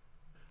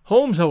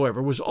 Holmes,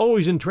 however, was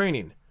always in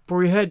training,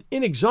 for he had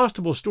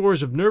inexhaustible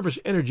stores of nervous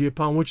energy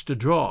upon which to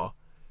draw.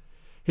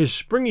 His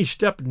springy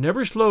step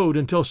never slowed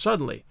until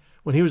suddenly,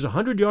 when he was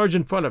 100 yards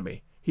in front of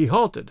me, he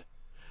halted,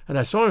 and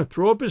I saw him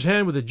throw up his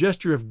hand with a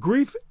gesture of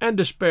grief and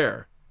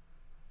despair.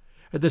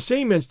 At the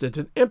same instant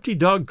an empty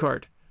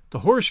dog-cart,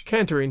 the horse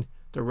cantering,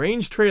 the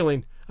reins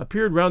trailing,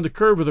 appeared round the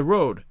curve of the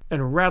road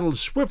and rattled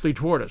swiftly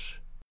toward us.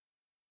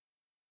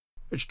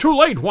 "It's too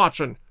late,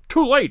 Watson,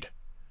 too late!"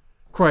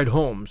 cried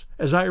Holmes,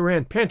 as I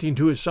ran panting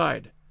to his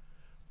side.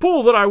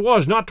 "Fool that I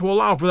was not to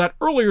allow for that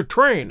earlier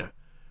train!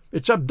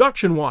 It's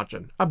abduction,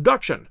 Watson,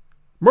 abduction!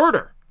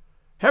 Murder!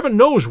 Heaven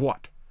knows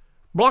what!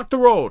 Block the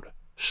road!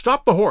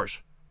 Stop the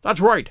horse! That's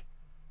right!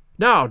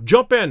 Now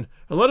jump in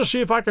and let us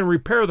see if I can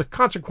repair the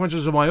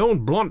consequences of my own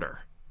blunder."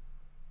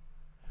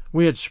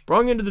 We had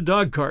sprung into the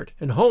dog-cart,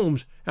 and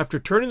Holmes, after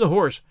turning the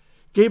horse,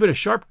 gave it a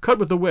sharp cut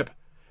with the whip,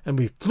 and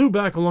we flew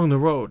back along the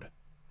road.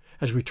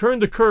 As we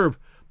turned the curve,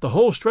 the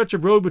whole stretch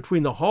of road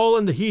between the Hall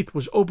and the Heath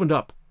was opened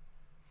up.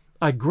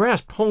 I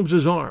grasped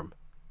Holmes's arm.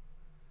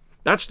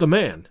 "That's the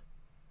man,"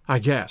 I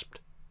gasped.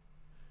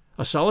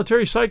 A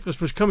solitary cyclist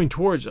was coming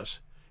towards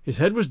us. His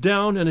head was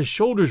down and his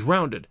shoulders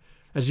rounded,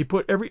 as he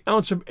put every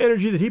ounce of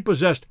energy that he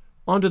possessed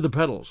onto the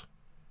pedals.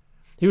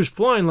 He was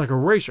flying like a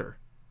racer.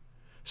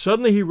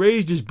 Suddenly he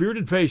raised his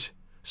bearded face,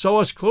 saw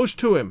us close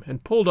to him,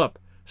 and pulled up,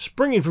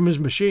 springing from his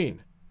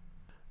machine.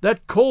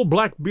 That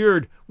coal-black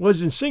beard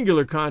was in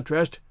singular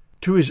contrast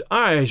to his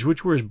eyes,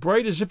 which were as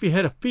bright as if he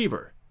had a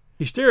fever.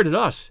 He stared at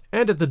us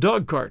and at the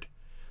dog-cart.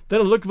 Then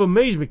a look of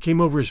amazement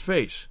came over his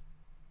face.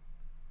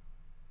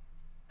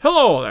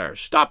 "Hello there!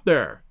 Stop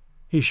there!"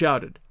 he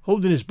shouted,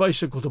 holding his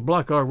bicycle to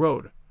block our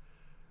road.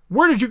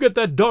 "Where did you get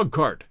that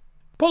dog-cart?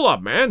 Pull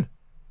up, man!"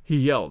 he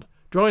yelled,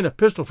 drawing a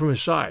pistol from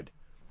his side.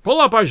 "Pull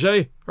up, I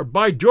say, or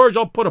by George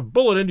I'll put a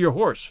bullet into your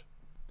horse."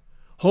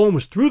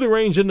 Holmes threw the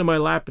reins into my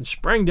lap and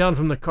sprang down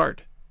from the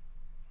cart.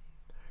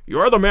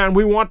 "You're the man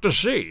we want to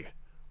see.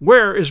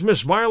 Where is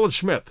Miss Violet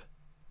Smith?"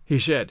 he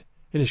said,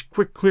 in his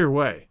quick, clear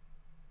way.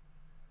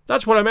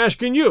 "That's what I'm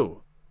asking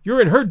you.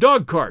 You're in her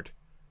dog-cart.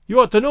 You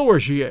ought to know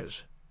where she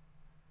is."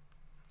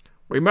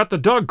 "We met the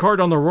dog-cart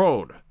on the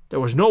road.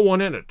 There was no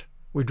one in it.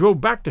 We drove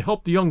back to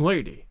help the young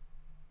lady."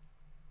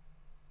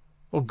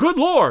 "Well, good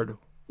Lord!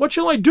 What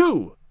shall I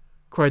do?"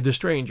 cried the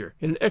stranger,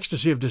 in an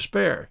ecstasy of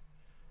despair.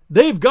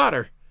 "They've got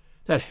her!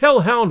 That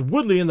hell-hound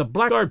Woodley and the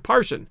blackguard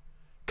parson!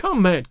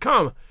 Come, man,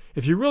 come,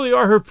 if you really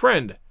are her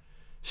friend!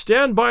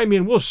 Stand by me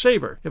and we'll save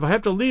her, if I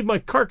have to leave my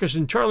carcass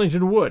in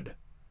Charlington Wood."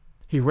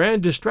 He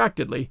ran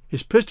distractedly,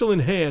 his pistol in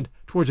hand,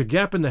 towards a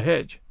gap in the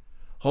hedge.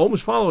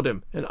 Holmes followed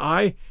him, and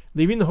I,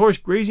 leaving the horse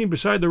grazing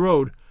beside the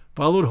road,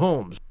 followed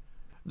Holmes.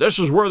 "This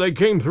is where they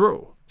came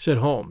through," said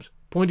Holmes,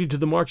 pointing to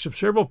the marks of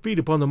several feet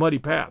upon the muddy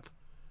path.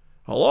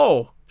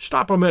 "Hello!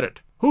 Stop a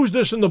minute. Who's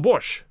this in the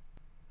bush?"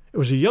 It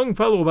was a young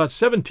fellow about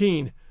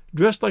 17,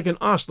 dressed like an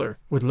ostler,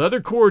 with leather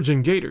cords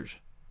and gaiters.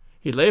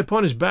 He lay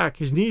upon his back,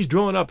 his knees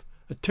drawn up,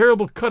 a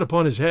terrible cut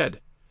upon his head.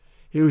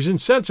 He was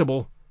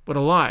insensible, but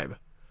alive.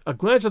 A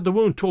glance at the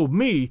wound told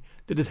me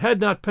that it had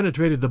not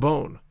penetrated the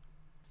bone.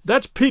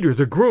 "That's Peter,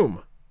 the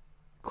groom,"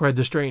 cried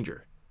the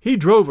stranger. "He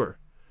drove her.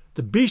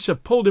 The beasts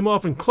have pulled him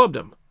off and clubbed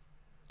him.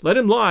 Let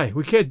him lie.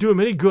 We can't do him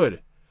any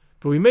good,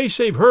 but we may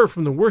save her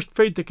from the worst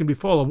fate that can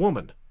befall a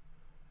woman."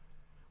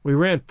 We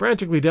ran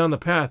frantically down the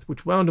path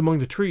which wound among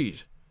the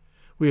trees.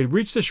 We had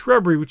reached the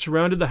shrubbery which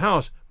surrounded the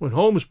house when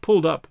Holmes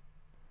pulled up.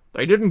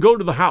 "They didn't go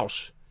to the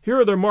house. Here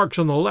are their marks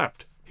on the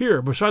left,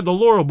 here beside the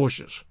laurel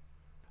bushes."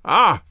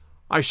 "Ah,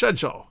 I said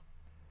so."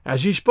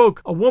 As he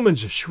spoke, a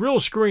woman's shrill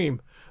scream,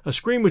 a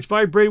scream which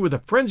vibrated with a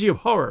frenzy of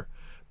horror,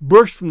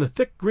 burst from the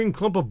thick green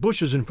clump of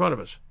bushes in front of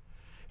us.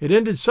 It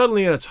ended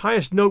suddenly at its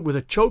highest note with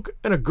a choke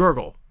and a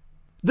gurgle.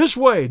 "This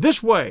way!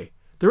 This way!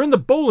 They're in the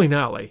bowling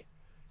alley!"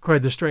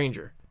 cried the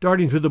stranger,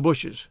 darting through the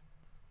bushes.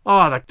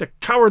 "Ah, the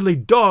cowardly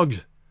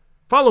dogs!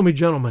 Follow me,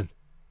 gentlemen.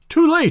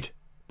 Too late!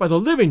 By the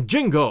living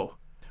jingo!"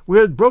 We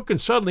had broken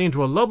suddenly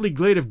into a lovely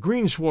glade of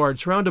greensward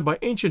surrounded by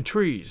ancient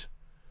trees.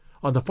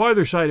 On the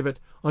farther side of it,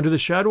 under the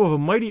shadow of a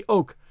mighty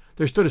oak,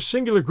 there stood a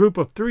singular group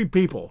of 3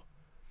 people.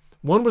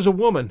 One was a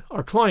woman,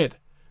 our client,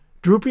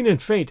 drooping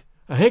and faint,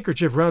 a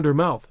handkerchief round her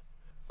mouth.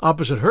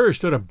 Opposite her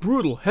stood a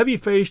brutal,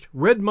 heavy-faced,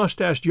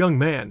 red-mustached young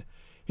man,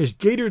 his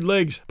gaitered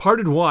legs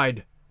parted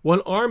wide,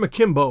 one arm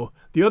akimbo,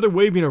 the other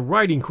waving a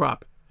riding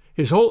crop,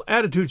 his whole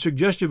attitude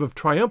suggestive of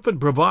triumphant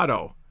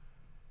bravado.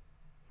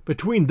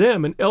 Between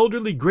them, an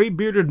elderly,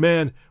 gray-bearded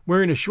man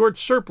wearing a short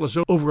surplice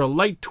over a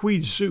light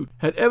tweed suit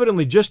had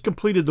evidently just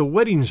completed the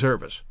wedding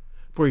service,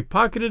 for he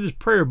pocketed his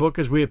prayer book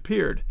as we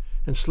appeared,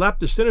 and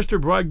slapped the sinister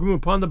bridegroom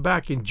upon the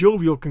back in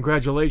jovial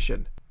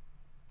congratulation.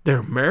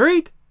 "They're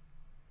married?"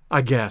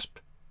 I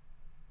gasped.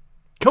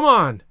 "Come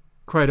on!"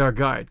 cried our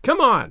guide. "Come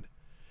on!"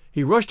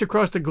 He rushed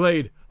across the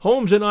glade,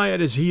 Holmes and I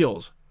at his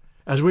heels.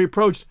 As we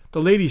approached,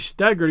 the lady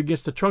staggered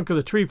against the trunk of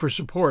the tree for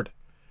support.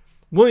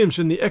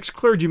 Williamson, the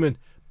ex-clergyman,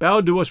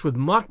 bowed to us with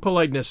mock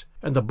politeness,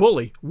 and the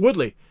bully,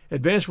 Woodley,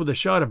 advanced with a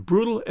shout of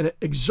brutal and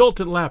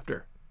exultant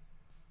laughter.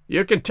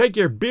 "You can take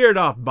your beard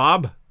off,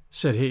 Bob,"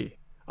 said he.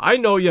 "I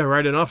know you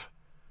right enough.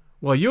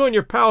 Well, you and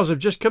your pals have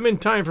just come in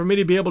time for me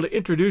to be able to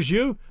introduce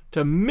you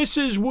to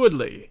Mrs.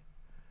 Woodley."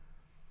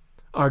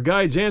 Our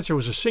guide's answer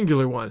was a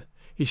singular one.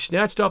 He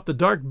snatched off the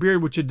dark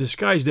beard which had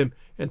disguised him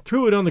and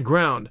threw it on the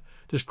ground,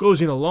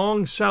 disclosing a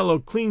long, sallow,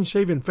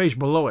 clean-shaven face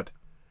below it.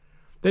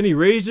 Then he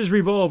raised his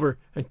revolver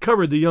and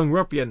covered the young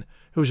ruffian,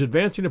 who was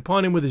advancing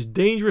upon him with his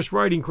dangerous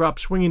riding crop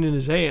swinging in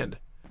his hand.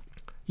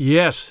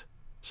 "Yes,"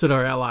 said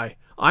our ally,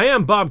 "I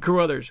am Bob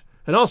Carruthers,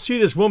 and I'll see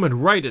this woman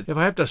righted if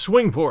I have to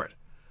swing for it.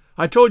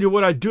 I told you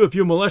what I'd do if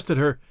you molested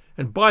her,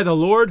 and by the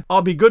Lord,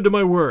 I'll be good to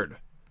my word."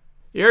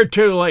 "You're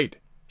too late.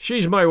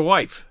 She's my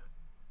wife."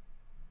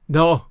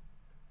 "No,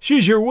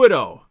 she's your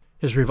widow."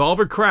 His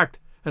revolver cracked,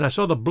 and I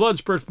saw the blood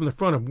spurt from the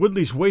front of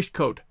Woodley's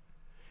waistcoat.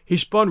 He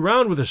spun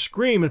round with a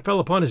scream and fell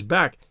upon his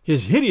back,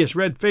 his hideous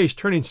red face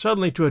turning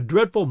suddenly to a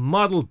dreadful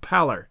mottled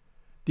pallor.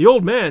 The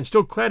old man,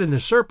 still clad in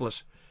his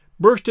surplice,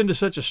 burst into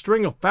such a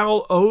string of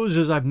foul oaths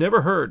as I've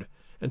never heard,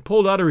 and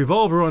pulled out a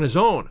revolver on his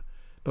own,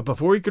 but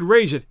before he could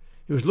raise it,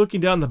 he was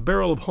looking down the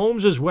barrel of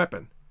Holmes's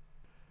weapon.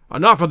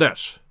 "Enough of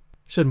this,"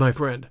 said my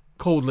friend,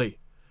 coldly.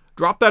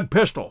 "Drop that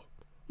pistol.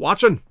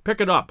 Watson,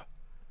 pick it up.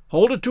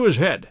 Hold it to his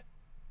head.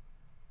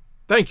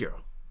 Thank you.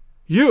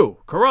 You,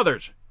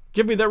 Carruthers,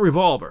 give me that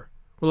revolver.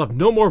 We'll have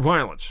no more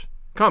violence.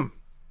 Come,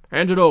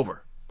 hand it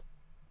over."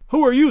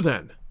 "Who are you,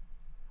 then?"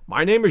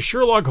 "My name is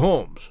Sherlock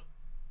Holmes."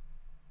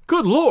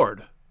 "Good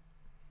Lord!"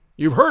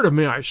 "You've heard of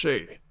me, I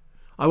see.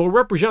 I will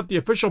represent the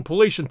official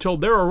police until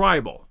their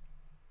arrival.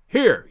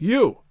 Here,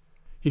 you!"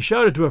 He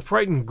shouted to a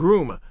frightened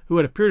groom who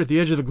had appeared at the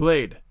edge of the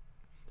glade.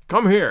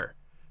 "Come here.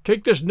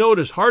 Take this note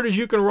as hard as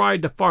you can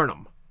ride to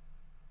Farnham."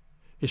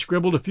 He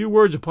scribbled a few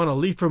words upon a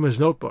leaf from his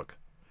notebook.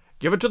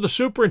 "Give it to the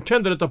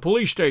superintendent at the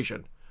police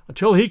station.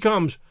 Until he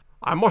comes,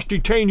 I must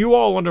detain you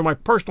all under my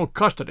personal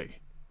custody."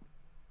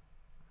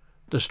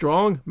 The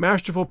strong,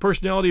 masterful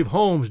personality of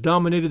Holmes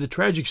dominated the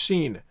tragic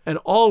scene, and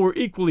all were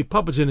equally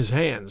puppets in his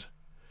hands.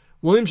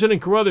 Williamson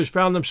and Carruthers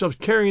found themselves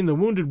carrying the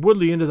wounded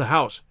Woodley into the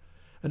house,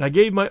 and I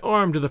gave my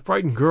arm to the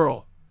frightened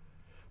girl.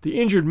 The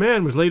injured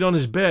man was laid on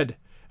his bed,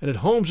 and at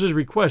Holmes's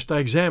request I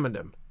examined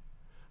him.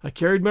 I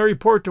carried my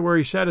report to where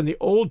he sat in the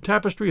old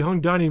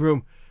tapestry-hung dining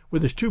room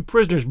with his two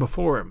prisoners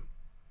before him.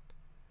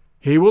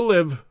 "He will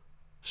live,"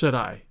 said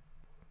I.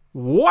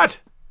 "What?"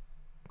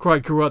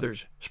 cried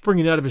Carruthers,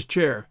 springing out of his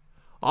chair.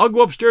 "I'll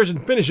go upstairs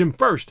and finish him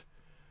first.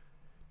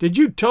 Did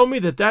you tell me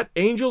that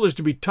angel is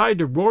to be tied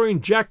to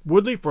Roaring Jack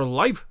Woodley for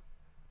life?"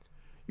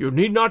 "You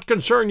need not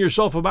concern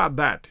yourself about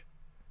that,"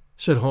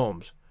 said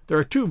Holmes. "There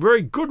are two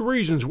very good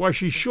reasons why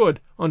she should,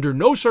 under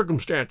no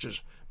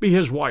circumstances, be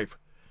his wife.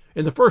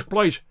 In the first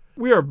place,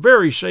 we are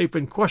very safe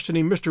in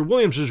questioning Mr.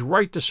 Williams's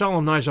right to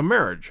solemnize a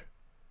marriage."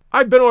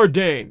 "I've been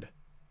ordained,"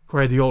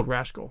 cried the old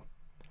rascal.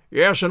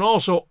 "Yes, and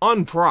also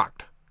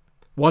unfrocked."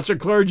 "Once a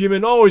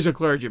clergyman, always a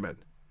clergyman."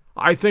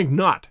 "I think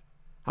not.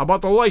 How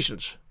about the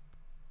license?"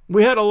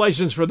 "We had a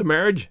license for the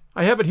marriage.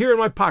 I have it here in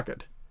my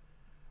pocket."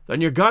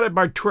 "Then you got it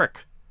by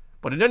trick.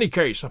 But in any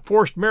case, a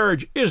forced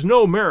marriage is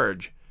no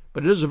marriage,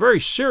 but it is a very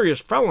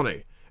serious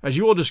felony, as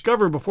you will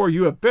discover before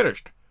you have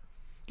finished.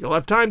 You'll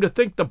have time to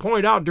think the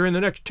point out during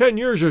the next 10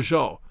 years or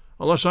so,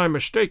 unless I am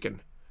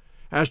mistaken.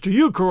 As to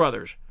you,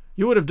 Carruthers,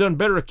 you would have done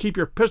better to keep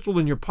your pistol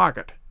in your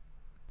pocket."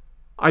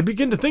 "I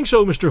begin to think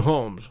so, Mr.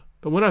 Holmes,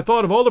 but when I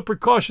thought of all the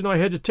precaution I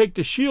had to take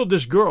to shield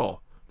this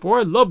girl, for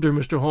I loved her,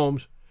 Mr.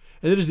 Holmes,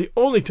 and it is the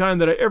only time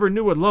that I ever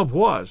knew what love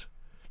was,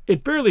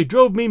 it fairly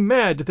drove me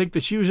mad to think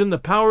that she was in the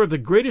power of the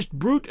greatest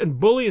brute and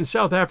bully in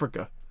South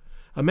Africa,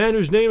 a man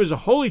whose name is a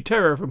holy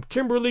terror from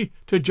Kimberley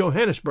to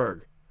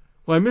Johannesburg.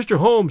 Why, Mr.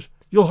 Holmes,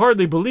 you'll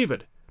hardly believe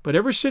it, but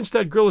ever since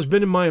that girl has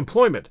been in my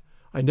employment,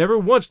 I never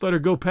once let her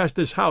go past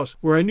this house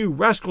where I knew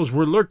rascals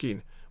were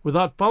lurking,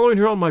 without following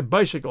her on my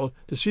bicycle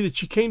to see that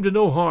she came to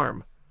no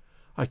harm.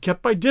 I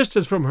kept my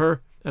distance from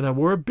her, and I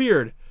wore a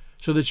beard,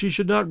 so that she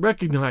should not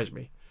recognize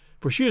me,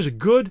 for she is a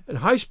good and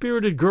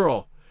high-spirited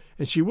girl,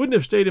 and she wouldn't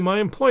have stayed in my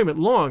employment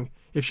long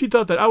if she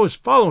thought that I was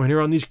following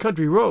her on these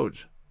country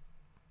roads."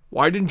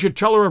 "Why didn't you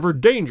tell her of her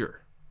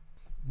danger?"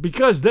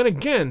 "Because then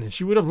again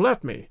she would have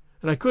left me,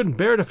 and I couldn't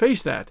bear to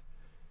face that.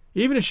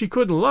 Even if she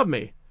couldn't love me,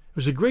 it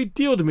was a great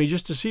deal to me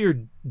just to see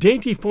her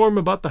dainty form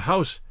about the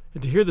house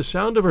and to hear the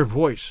sound of her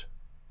voice."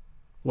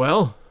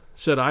 "Well,"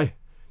 said I,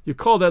 "you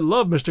call that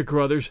love, Mr.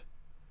 Carruthers,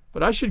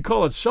 but I should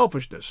call it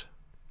selfishness.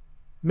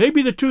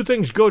 Maybe the two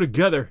things go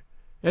together.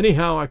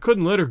 Anyhow, I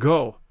couldn't let her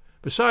go.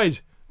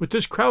 Besides, with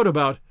this crowd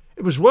about,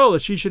 it was well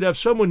that she should have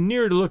someone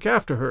near to look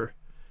after her.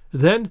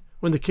 Then,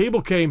 when the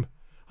cable came,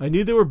 I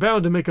knew they were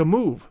bound to make a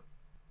move."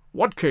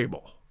 "What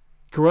cable?"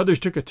 Carruthers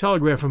took a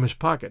telegram from his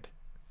pocket.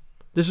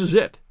 "This is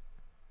it,"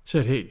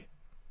 said he.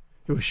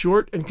 It was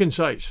short and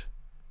concise.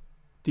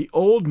 "The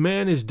old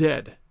man is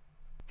dead."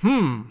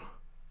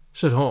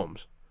 Said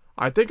Holmes.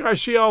 "I think I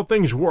see how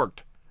things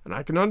worked, and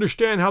I can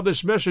understand how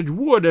this message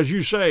would, as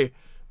you say,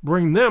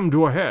 bring them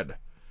to a head.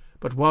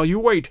 But while you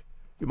wait,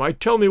 you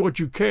might tell me what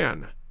you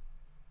can."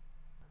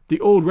 The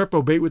old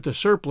reprobate with the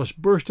surplice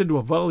burst into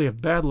a volley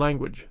of bad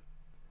language.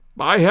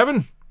 "By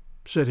heaven,"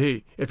 said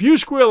he, "if you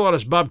squeal on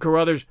us, Bob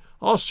Carruthers,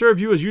 I'll serve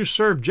you as you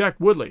served Jack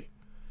Woodley.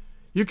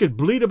 You could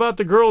bleat about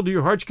the girl to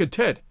your heart's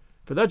content,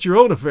 for that's your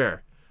own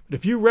affair. But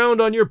if you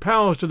round on your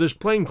pals to this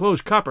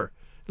plainclothes copper,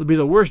 it'll be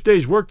the worst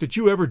day's work that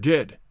you ever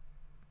did."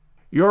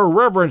 "Your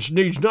reverence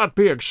needs not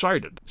be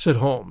excited," said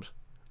Holmes,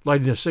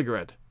 lighting a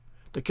cigarette.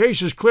 "The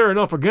case is clear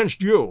enough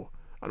against you,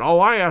 and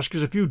all I ask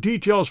is a few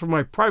details for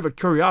my private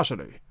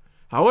curiosity.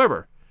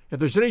 However, if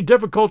there's any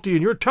difficulty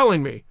in your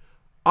telling me,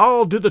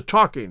 I'll do the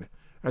talking,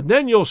 and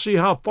then you'll see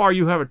how far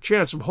you have a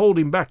chance of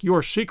holding back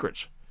your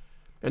secrets.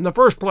 In the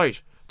first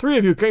place, 3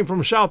 of you came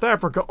from South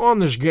Africa on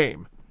this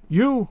game.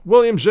 You,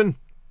 Williamson,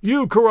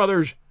 you,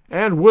 Carruthers,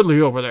 and Woodley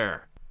over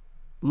there."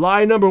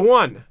 "Lie number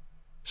 1,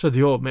 said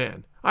the old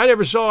man. "I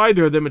never saw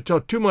either of them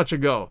until 2 months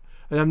ago,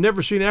 and I've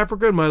never seen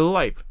Africa in my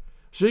life.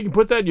 So you can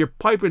put that in your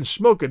pipe and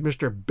smoke it,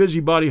 Mr.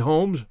 Busybody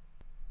Holmes."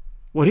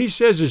 "What he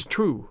says is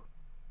true,"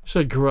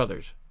 said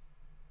Carruthers.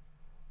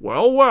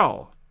 "Well,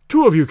 well,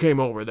 2 of you came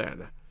over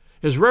then.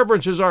 His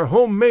reverence is our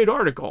home-made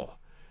article.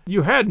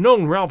 You had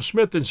known Ralph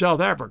Smith in South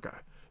Africa.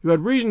 You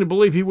had reason to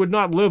believe he would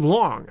not live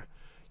long.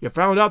 You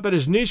found out that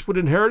his niece would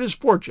inherit his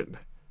fortune.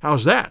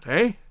 How's that,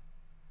 eh?"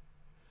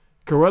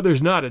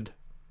 Carruthers nodded,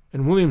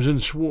 and Williamson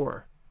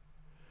swore.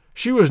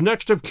 "She was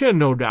next of kin,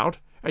 no doubt,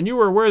 and you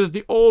were aware that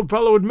the old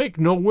fellow would make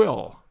no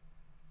will."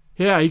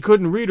 "Yeah, he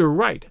couldn't read or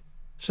write,"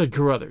 said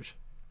Carruthers.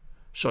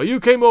 "So you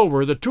came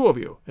over, the 2 of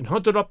you, and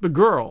hunted up the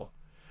girl.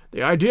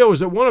 The idea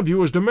was that one of you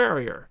was to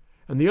marry her,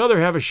 and the other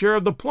have a share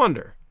of the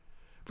plunder.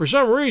 For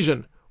some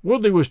reason,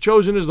 Woodley was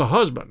chosen as the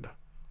husband.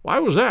 Why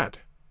was that?"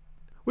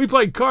 "We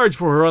played cards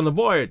for her on the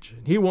voyage,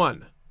 and he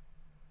won."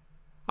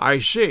 "I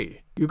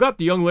see. You got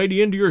the young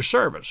lady into your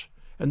service,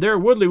 and there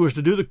Woodley was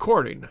to do the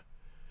courting.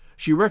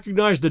 She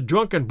recognized the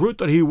drunken brute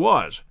that he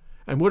was,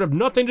 and would have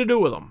nothing to do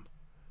with him.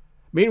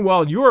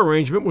 Meanwhile, your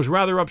arrangement was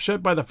rather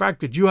upset by the fact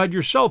that you had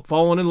yourself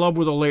fallen in love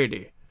with a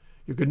lady.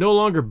 You could no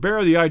longer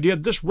bear the idea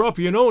of this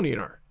ruffian owning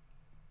her."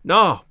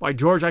 "No, by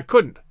George, I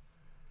couldn't.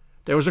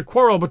 There was a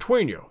quarrel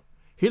between you.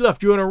 He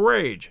left you in a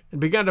rage,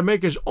 and began to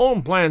make his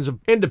own plans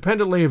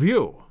independently of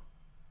you."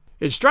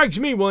 "It strikes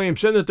me,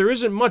 Williamson, that there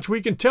isn't much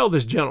we can tell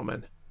this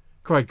gentleman,"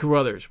 cried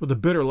Carruthers, with a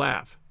bitter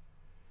laugh.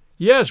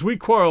 "Yes, we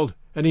quarreled,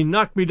 and he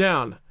knocked me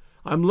down.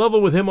 I'm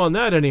level with him on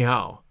that,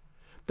 anyhow.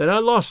 Then I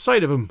lost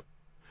sight of him.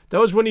 That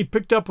was when he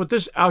picked up with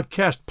this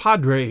outcast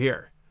padre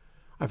here.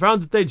 I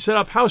found that they'd set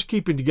up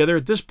housekeeping together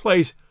at this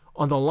place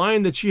on the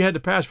line that she had to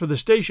pass for the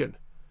station.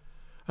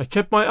 I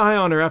kept my eye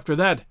on her after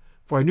that,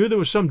 for I knew there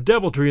was some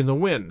deviltry in the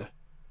wind.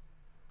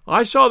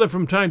 I saw them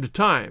from time to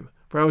time,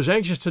 for I was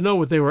anxious to know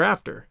what they were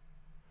after.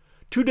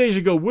 2 days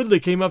ago Woodley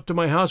came up to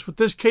my house with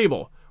this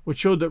cable, which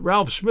showed that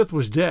Ralph Smith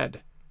was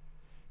dead.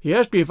 He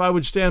asked me if I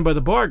would stand by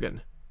the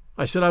bargain.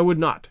 I said I would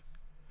not.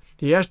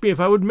 He asked me if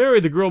I would marry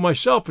the girl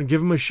myself and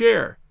give him a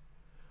share.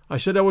 I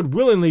said I would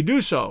willingly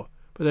do so,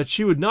 but that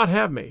she would not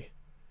have me.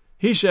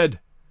 He said,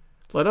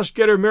 'Let us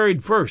get her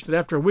married first, and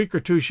after a week or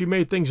 2 she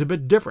made things a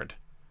bit different.'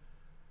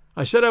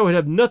 I said I would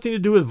have nothing to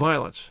do with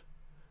violence.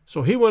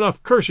 So he went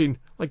off cursing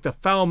like the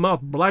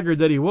foul-mouthed blackguard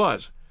that he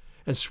was,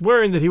 and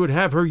swearing that he would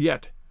have her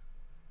yet.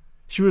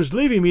 She was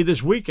leaving me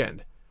this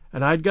weekend,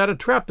 and I had got a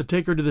trap to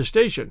take her to the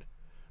station,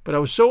 but I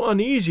was so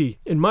uneasy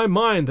in my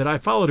mind that I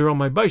followed her on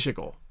my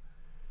bicycle.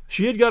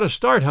 She had got a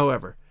start,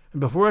 however, and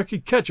before I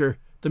could catch her,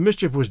 the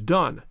mischief was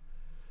done.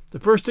 The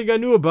first thing I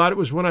knew about it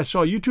was when I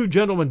saw you 2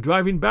 gentlemen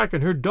driving back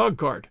in her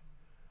dog-cart."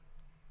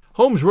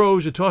 Holmes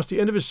rose and tossed the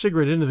end of his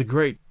cigarette into the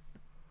grate.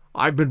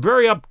 "I've been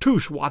very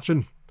obtuse,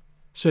 Watson,"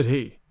 said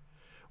he.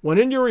 "When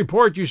in your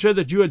report you said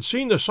that you had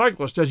seen the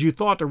cyclist as you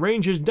thought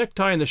arrange his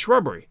necktie in the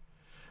shrubbery,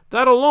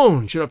 that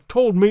alone should have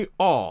told me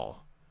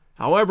all.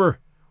 However,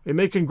 we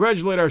may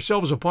congratulate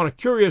ourselves upon a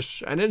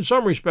curious, and in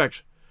some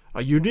respects,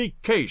 a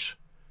unique case.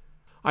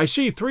 I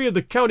see 3 of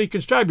the county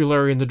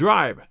constabulary in the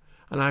drive,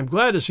 and I am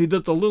glad to see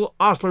that the little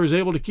ostler is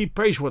able to keep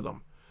pace with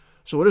them,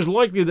 so it is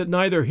likely that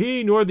neither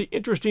he nor the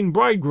interesting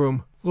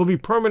bridegroom will be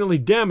permanently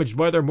damaged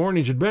by their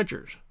morning's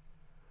adventures.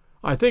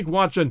 I think,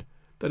 Watson,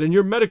 that in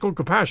your medical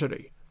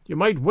capacity you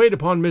might wait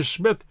upon Miss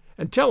Smith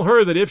and tell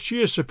her that if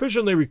she is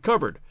sufficiently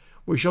recovered,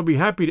 we shall be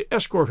happy to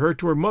escort her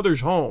to her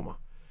mother's home.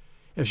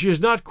 If she is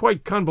not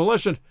quite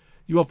convalescent,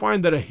 you will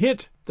find that a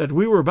hint that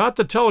we were about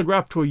to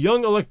telegraph to a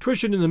young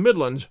electrician in the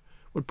Midlands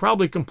would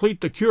probably complete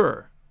the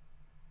cure.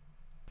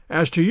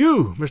 As to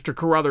you, Mr.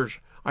 Carruthers,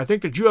 I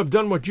think that you have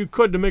done what you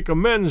could to make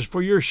amends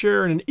for your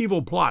share in an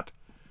evil plot.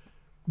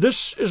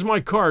 This is my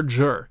card,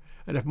 sir,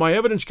 and if my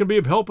evidence can be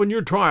of help in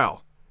your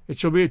trial, it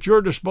shall be at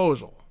your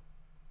disposal."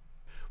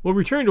 We'll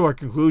return to our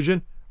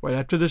conclusion right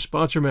after this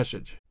sponsor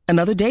message.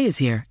 Another day is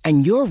here,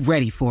 and you're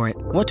ready for it.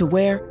 What to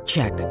wear?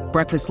 Check.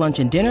 Breakfast, lunch,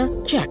 and dinner?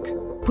 Check.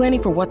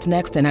 Planning for what's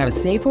next and how to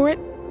save for it?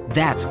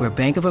 That's where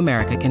Bank of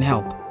America can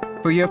help.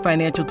 For your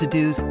financial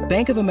to-dos,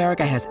 Bank of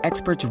America has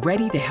experts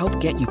ready to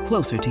help get you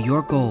closer to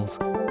your goals.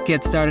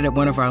 Get started at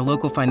one of our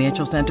local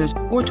financial centers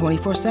or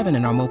 24/7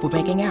 in our mobile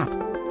banking app.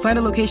 Find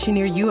a location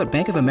near you at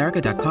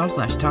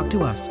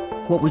bankofamerica.com/talktous.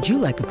 What would you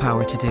like the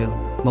power to do?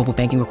 Mobile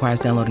banking requires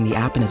downloading the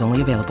app and is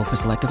only available for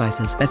select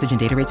devices. Message and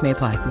data rates may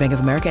apply. Bank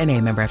of America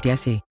N.A., member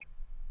FDIC.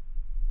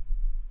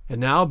 And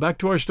now back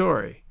to our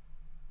story.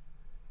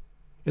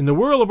 In the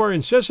whirl of our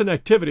incessant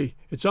activity,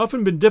 it's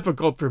often been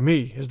difficult for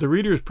me, as the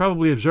reader has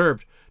probably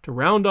observed, to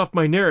round off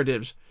my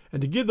narratives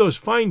and to give those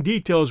fine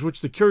details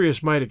which the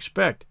curious might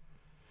expect.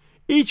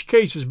 Each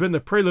case has been the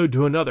prelude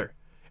to another,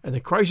 and the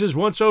crisis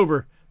once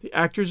over, the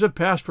actors have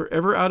passed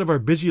forever out of our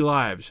busy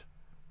lives.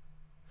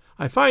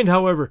 I find,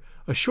 however,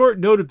 a short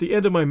note at the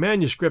end of my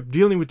manuscript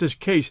dealing with this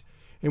case,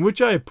 in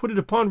which I have put it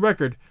upon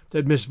record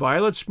that Miss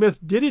Violet Smith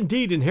did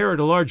indeed inherit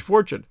a large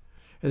fortune,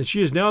 and that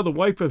she is now the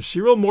wife of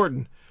Cyril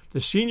Morton,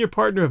 the senior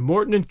partner of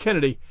Morton and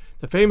Kennedy,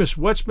 the famous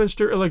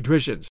Westminster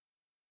electricians.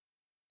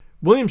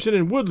 Williamson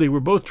and Woodley were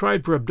both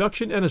tried for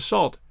abduction and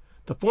assault,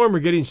 the former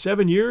getting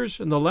 7 years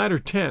and the latter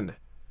 10.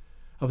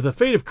 Of the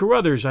fate of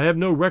Carruthers I have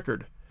no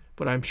record,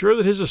 but I am sure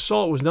that his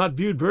assault was not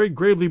viewed very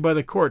gravely by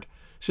the court,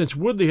 since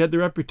Woodley had the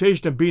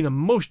reputation of being a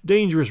most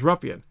dangerous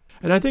ruffian,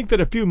 and I think that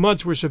a few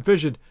months were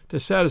sufficient to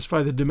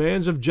satisfy the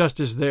demands of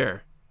justice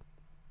there.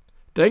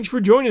 Thanks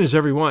for joining us,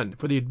 everyone,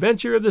 for the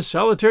adventure of the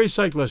solitary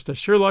cyclist, a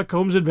Sherlock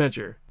Holmes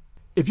adventure.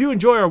 If you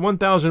enjoy our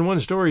 1001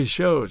 Stories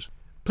shows,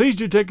 please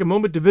do take a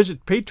moment to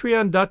visit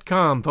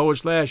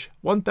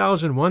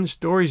patreon.com/1001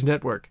 Stories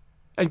Network,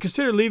 and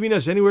consider leaving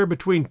us anywhere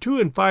between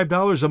 $2 and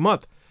 $5 a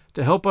month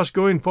to help us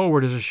going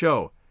forward as a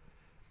show.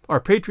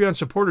 Our Patreon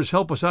supporters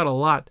help us out a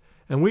lot,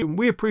 and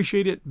we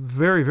appreciate it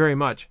very, very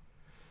much.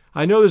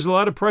 I know there's a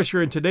lot of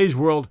pressure in today's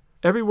world,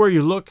 everywhere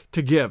you look,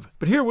 to give,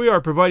 but here we are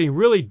providing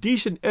really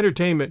decent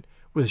entertainment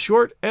with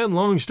short and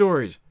long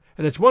stories,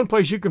 and it's one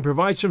place you can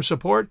provide some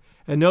support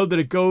and know that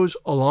it goes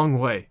a long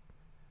way.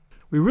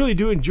 We really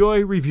do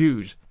enjoy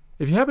reviews.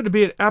 If you happen to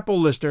be an Apple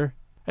listener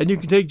and you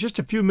can take just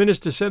a few minutes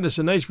to send us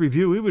a nice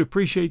review, we would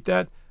appreciate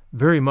that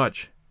very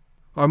much.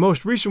 Our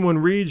most recent one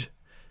reads,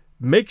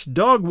 "Makes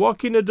dog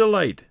walking a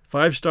delight,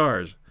 5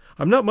 stars.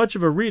 I'm not much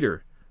of a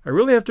reader. I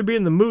really have to be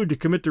in the mood to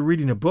commit to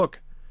reading a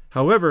book.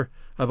 However,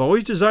 I've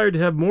always desired to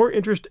have more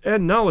interest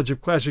and knowledge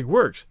of classic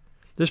works.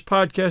 This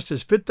podcast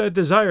has fit that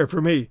desire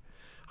for me.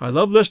 I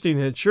love listening,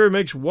 and it sure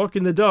makes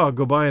walking the dog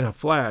go by in a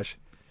flash."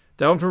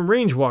 Down from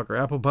Rangewalker,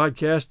 Apple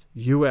Podcast,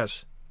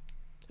 US.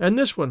 And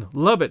this one,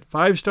 love it,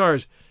 5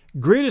 stars.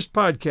 Greatest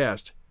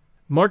podcast.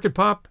 Market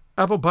Pop,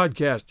 Apple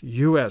Podcast,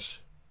 US.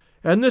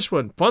 And this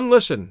one, fun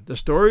listen. The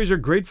stories are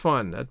great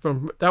fun.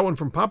 That one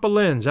from Papa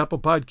Len's, Apple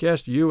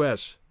Podcast,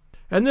 US.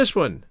 And this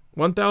one,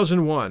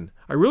 1001.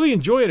 I really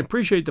enjoy and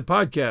appreciate the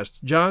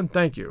podcast. John,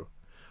 thank you.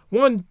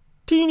 One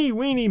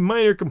teeny-weeny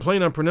minor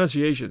complaint on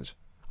pronunciations.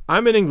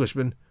 I'm an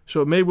Englishman,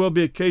 so it may well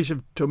be a case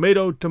of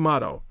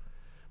tomato.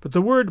 But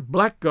the word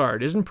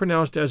blackguard isn't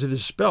pronounced as it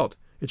is spelt.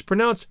 It's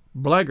pronounced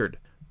blackguard.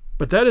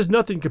 But that is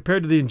nothing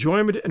compared to the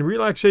enjoyment and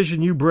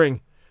relaxation you bring.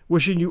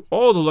 Wishing you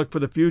all the luck for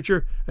the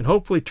future, and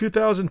hopefully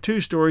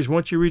 2002 stories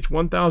once you reach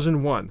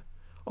 1001.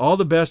 All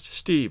the best,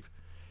 Steve.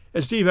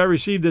 And Steve, I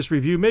received this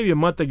review maybe a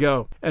month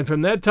ago, and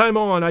from that time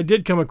on I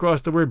did come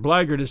across the word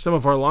blackguard in some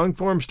of our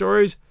long-form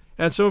stories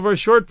and some of our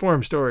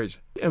short-form stories,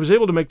 and was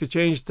able to make the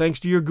change thanks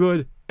to your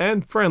good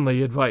and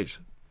friendly advice.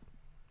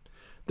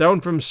 Down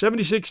from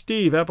 76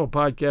 Steve, Apple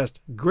Podcast,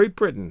 Great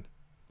Britain.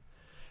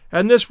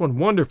 And this one,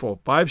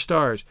 wonderful, 5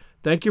 stars.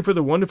 Thank you for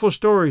the wonderful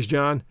stories,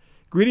 John.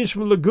 Greetings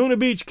from Laguna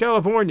Beach,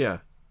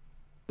 California.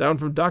 Down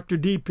from Dr.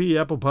 DP,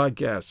 Apple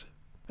Podcasts.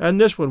 And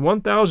this one,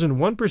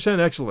 1001%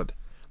 excellent.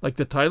 Like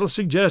the title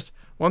suggests,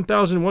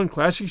 1001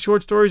 Classic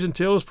Short Stories and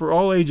Tales for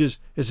All Ages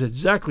is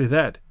exactly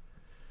that.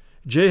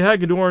 Jay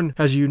Hagedorn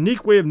has a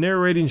unique way of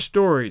narrating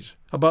stories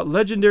about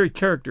legendary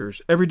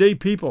characters, everyday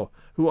people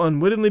who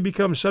unwittingly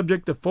become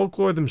subject to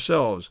folklore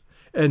themselves,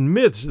 and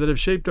myths that have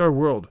shaped our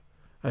world.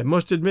 I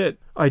must admit,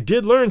 I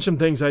did learn some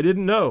things I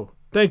didn't know.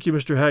 Thank you,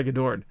 Mr.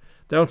 Hagedorn.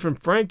 Down from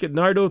Frank at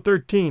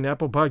Nardo13,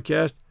 Apple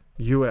Podcast,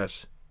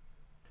 US.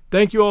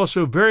 Thank you all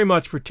so very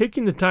much for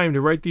taking the time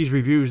to write these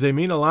reviews. They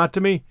mean a lot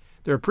to me,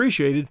 they're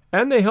appreciated,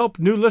 and they help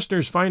new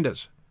listeners find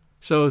us.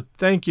 So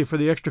thank you for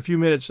the extra few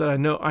minutes that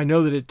I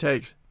know that it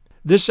takes.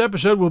 This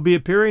episode will be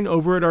appearing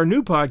over at our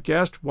new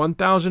podcast,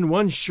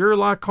 1001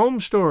 Sherlock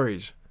Holmes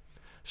Stories.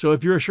 So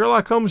if you're a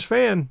Sherlock Holmes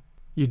fan,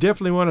 you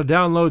definitely want to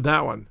download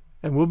that one.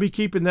 And we'll be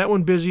keeping that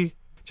one busy,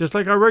 just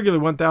like our regular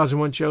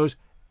 1001 shows,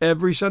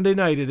 every Sunday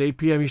night at 8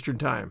 p.m. Eastern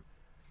Time.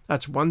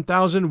 That's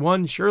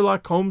 1001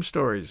 Sherlock Holmes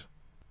Stories.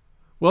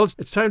 Well,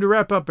 it's time to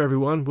wrap up,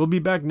 everyone. We'll be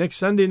back next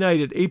Sunday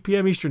night at 8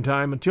 p.m. Eastern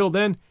Time. Until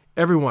then,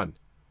 everyone,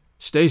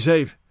 stay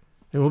safe,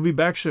 and we'll be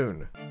back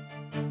soon.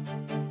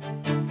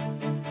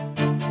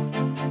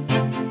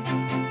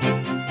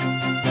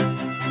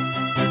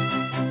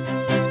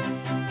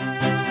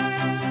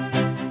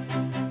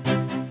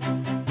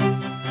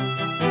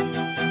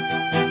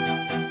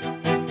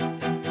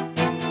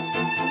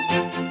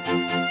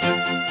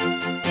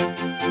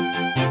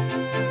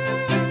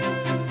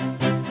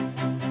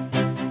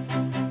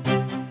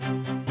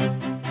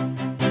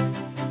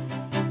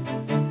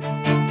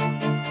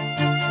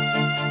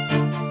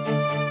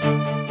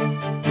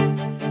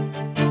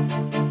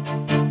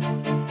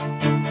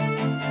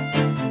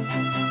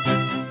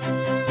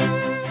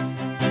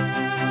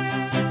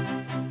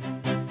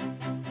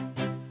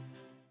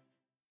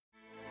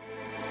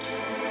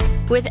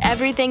 With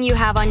everything you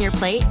have on your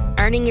plate,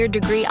 earning your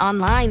degree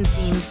online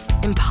seems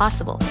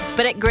impossible.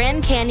 But at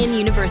Grand Canyon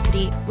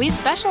University, we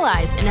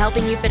specialize in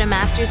helping you fit a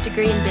master's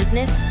degree in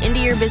business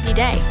into your busy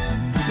day.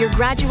 Your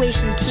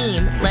graduation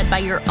team, led by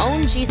your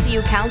own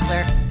GCU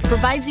counselor,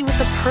 provides you with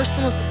the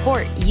personal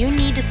support you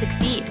need to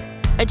succeed.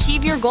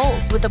 Achieve your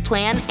goals with a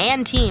plan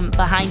and team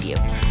behind you.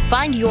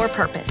 Find your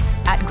purpose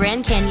at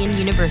Grand Canyon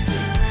University.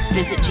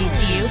 Visit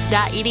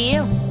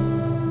gcu.edu.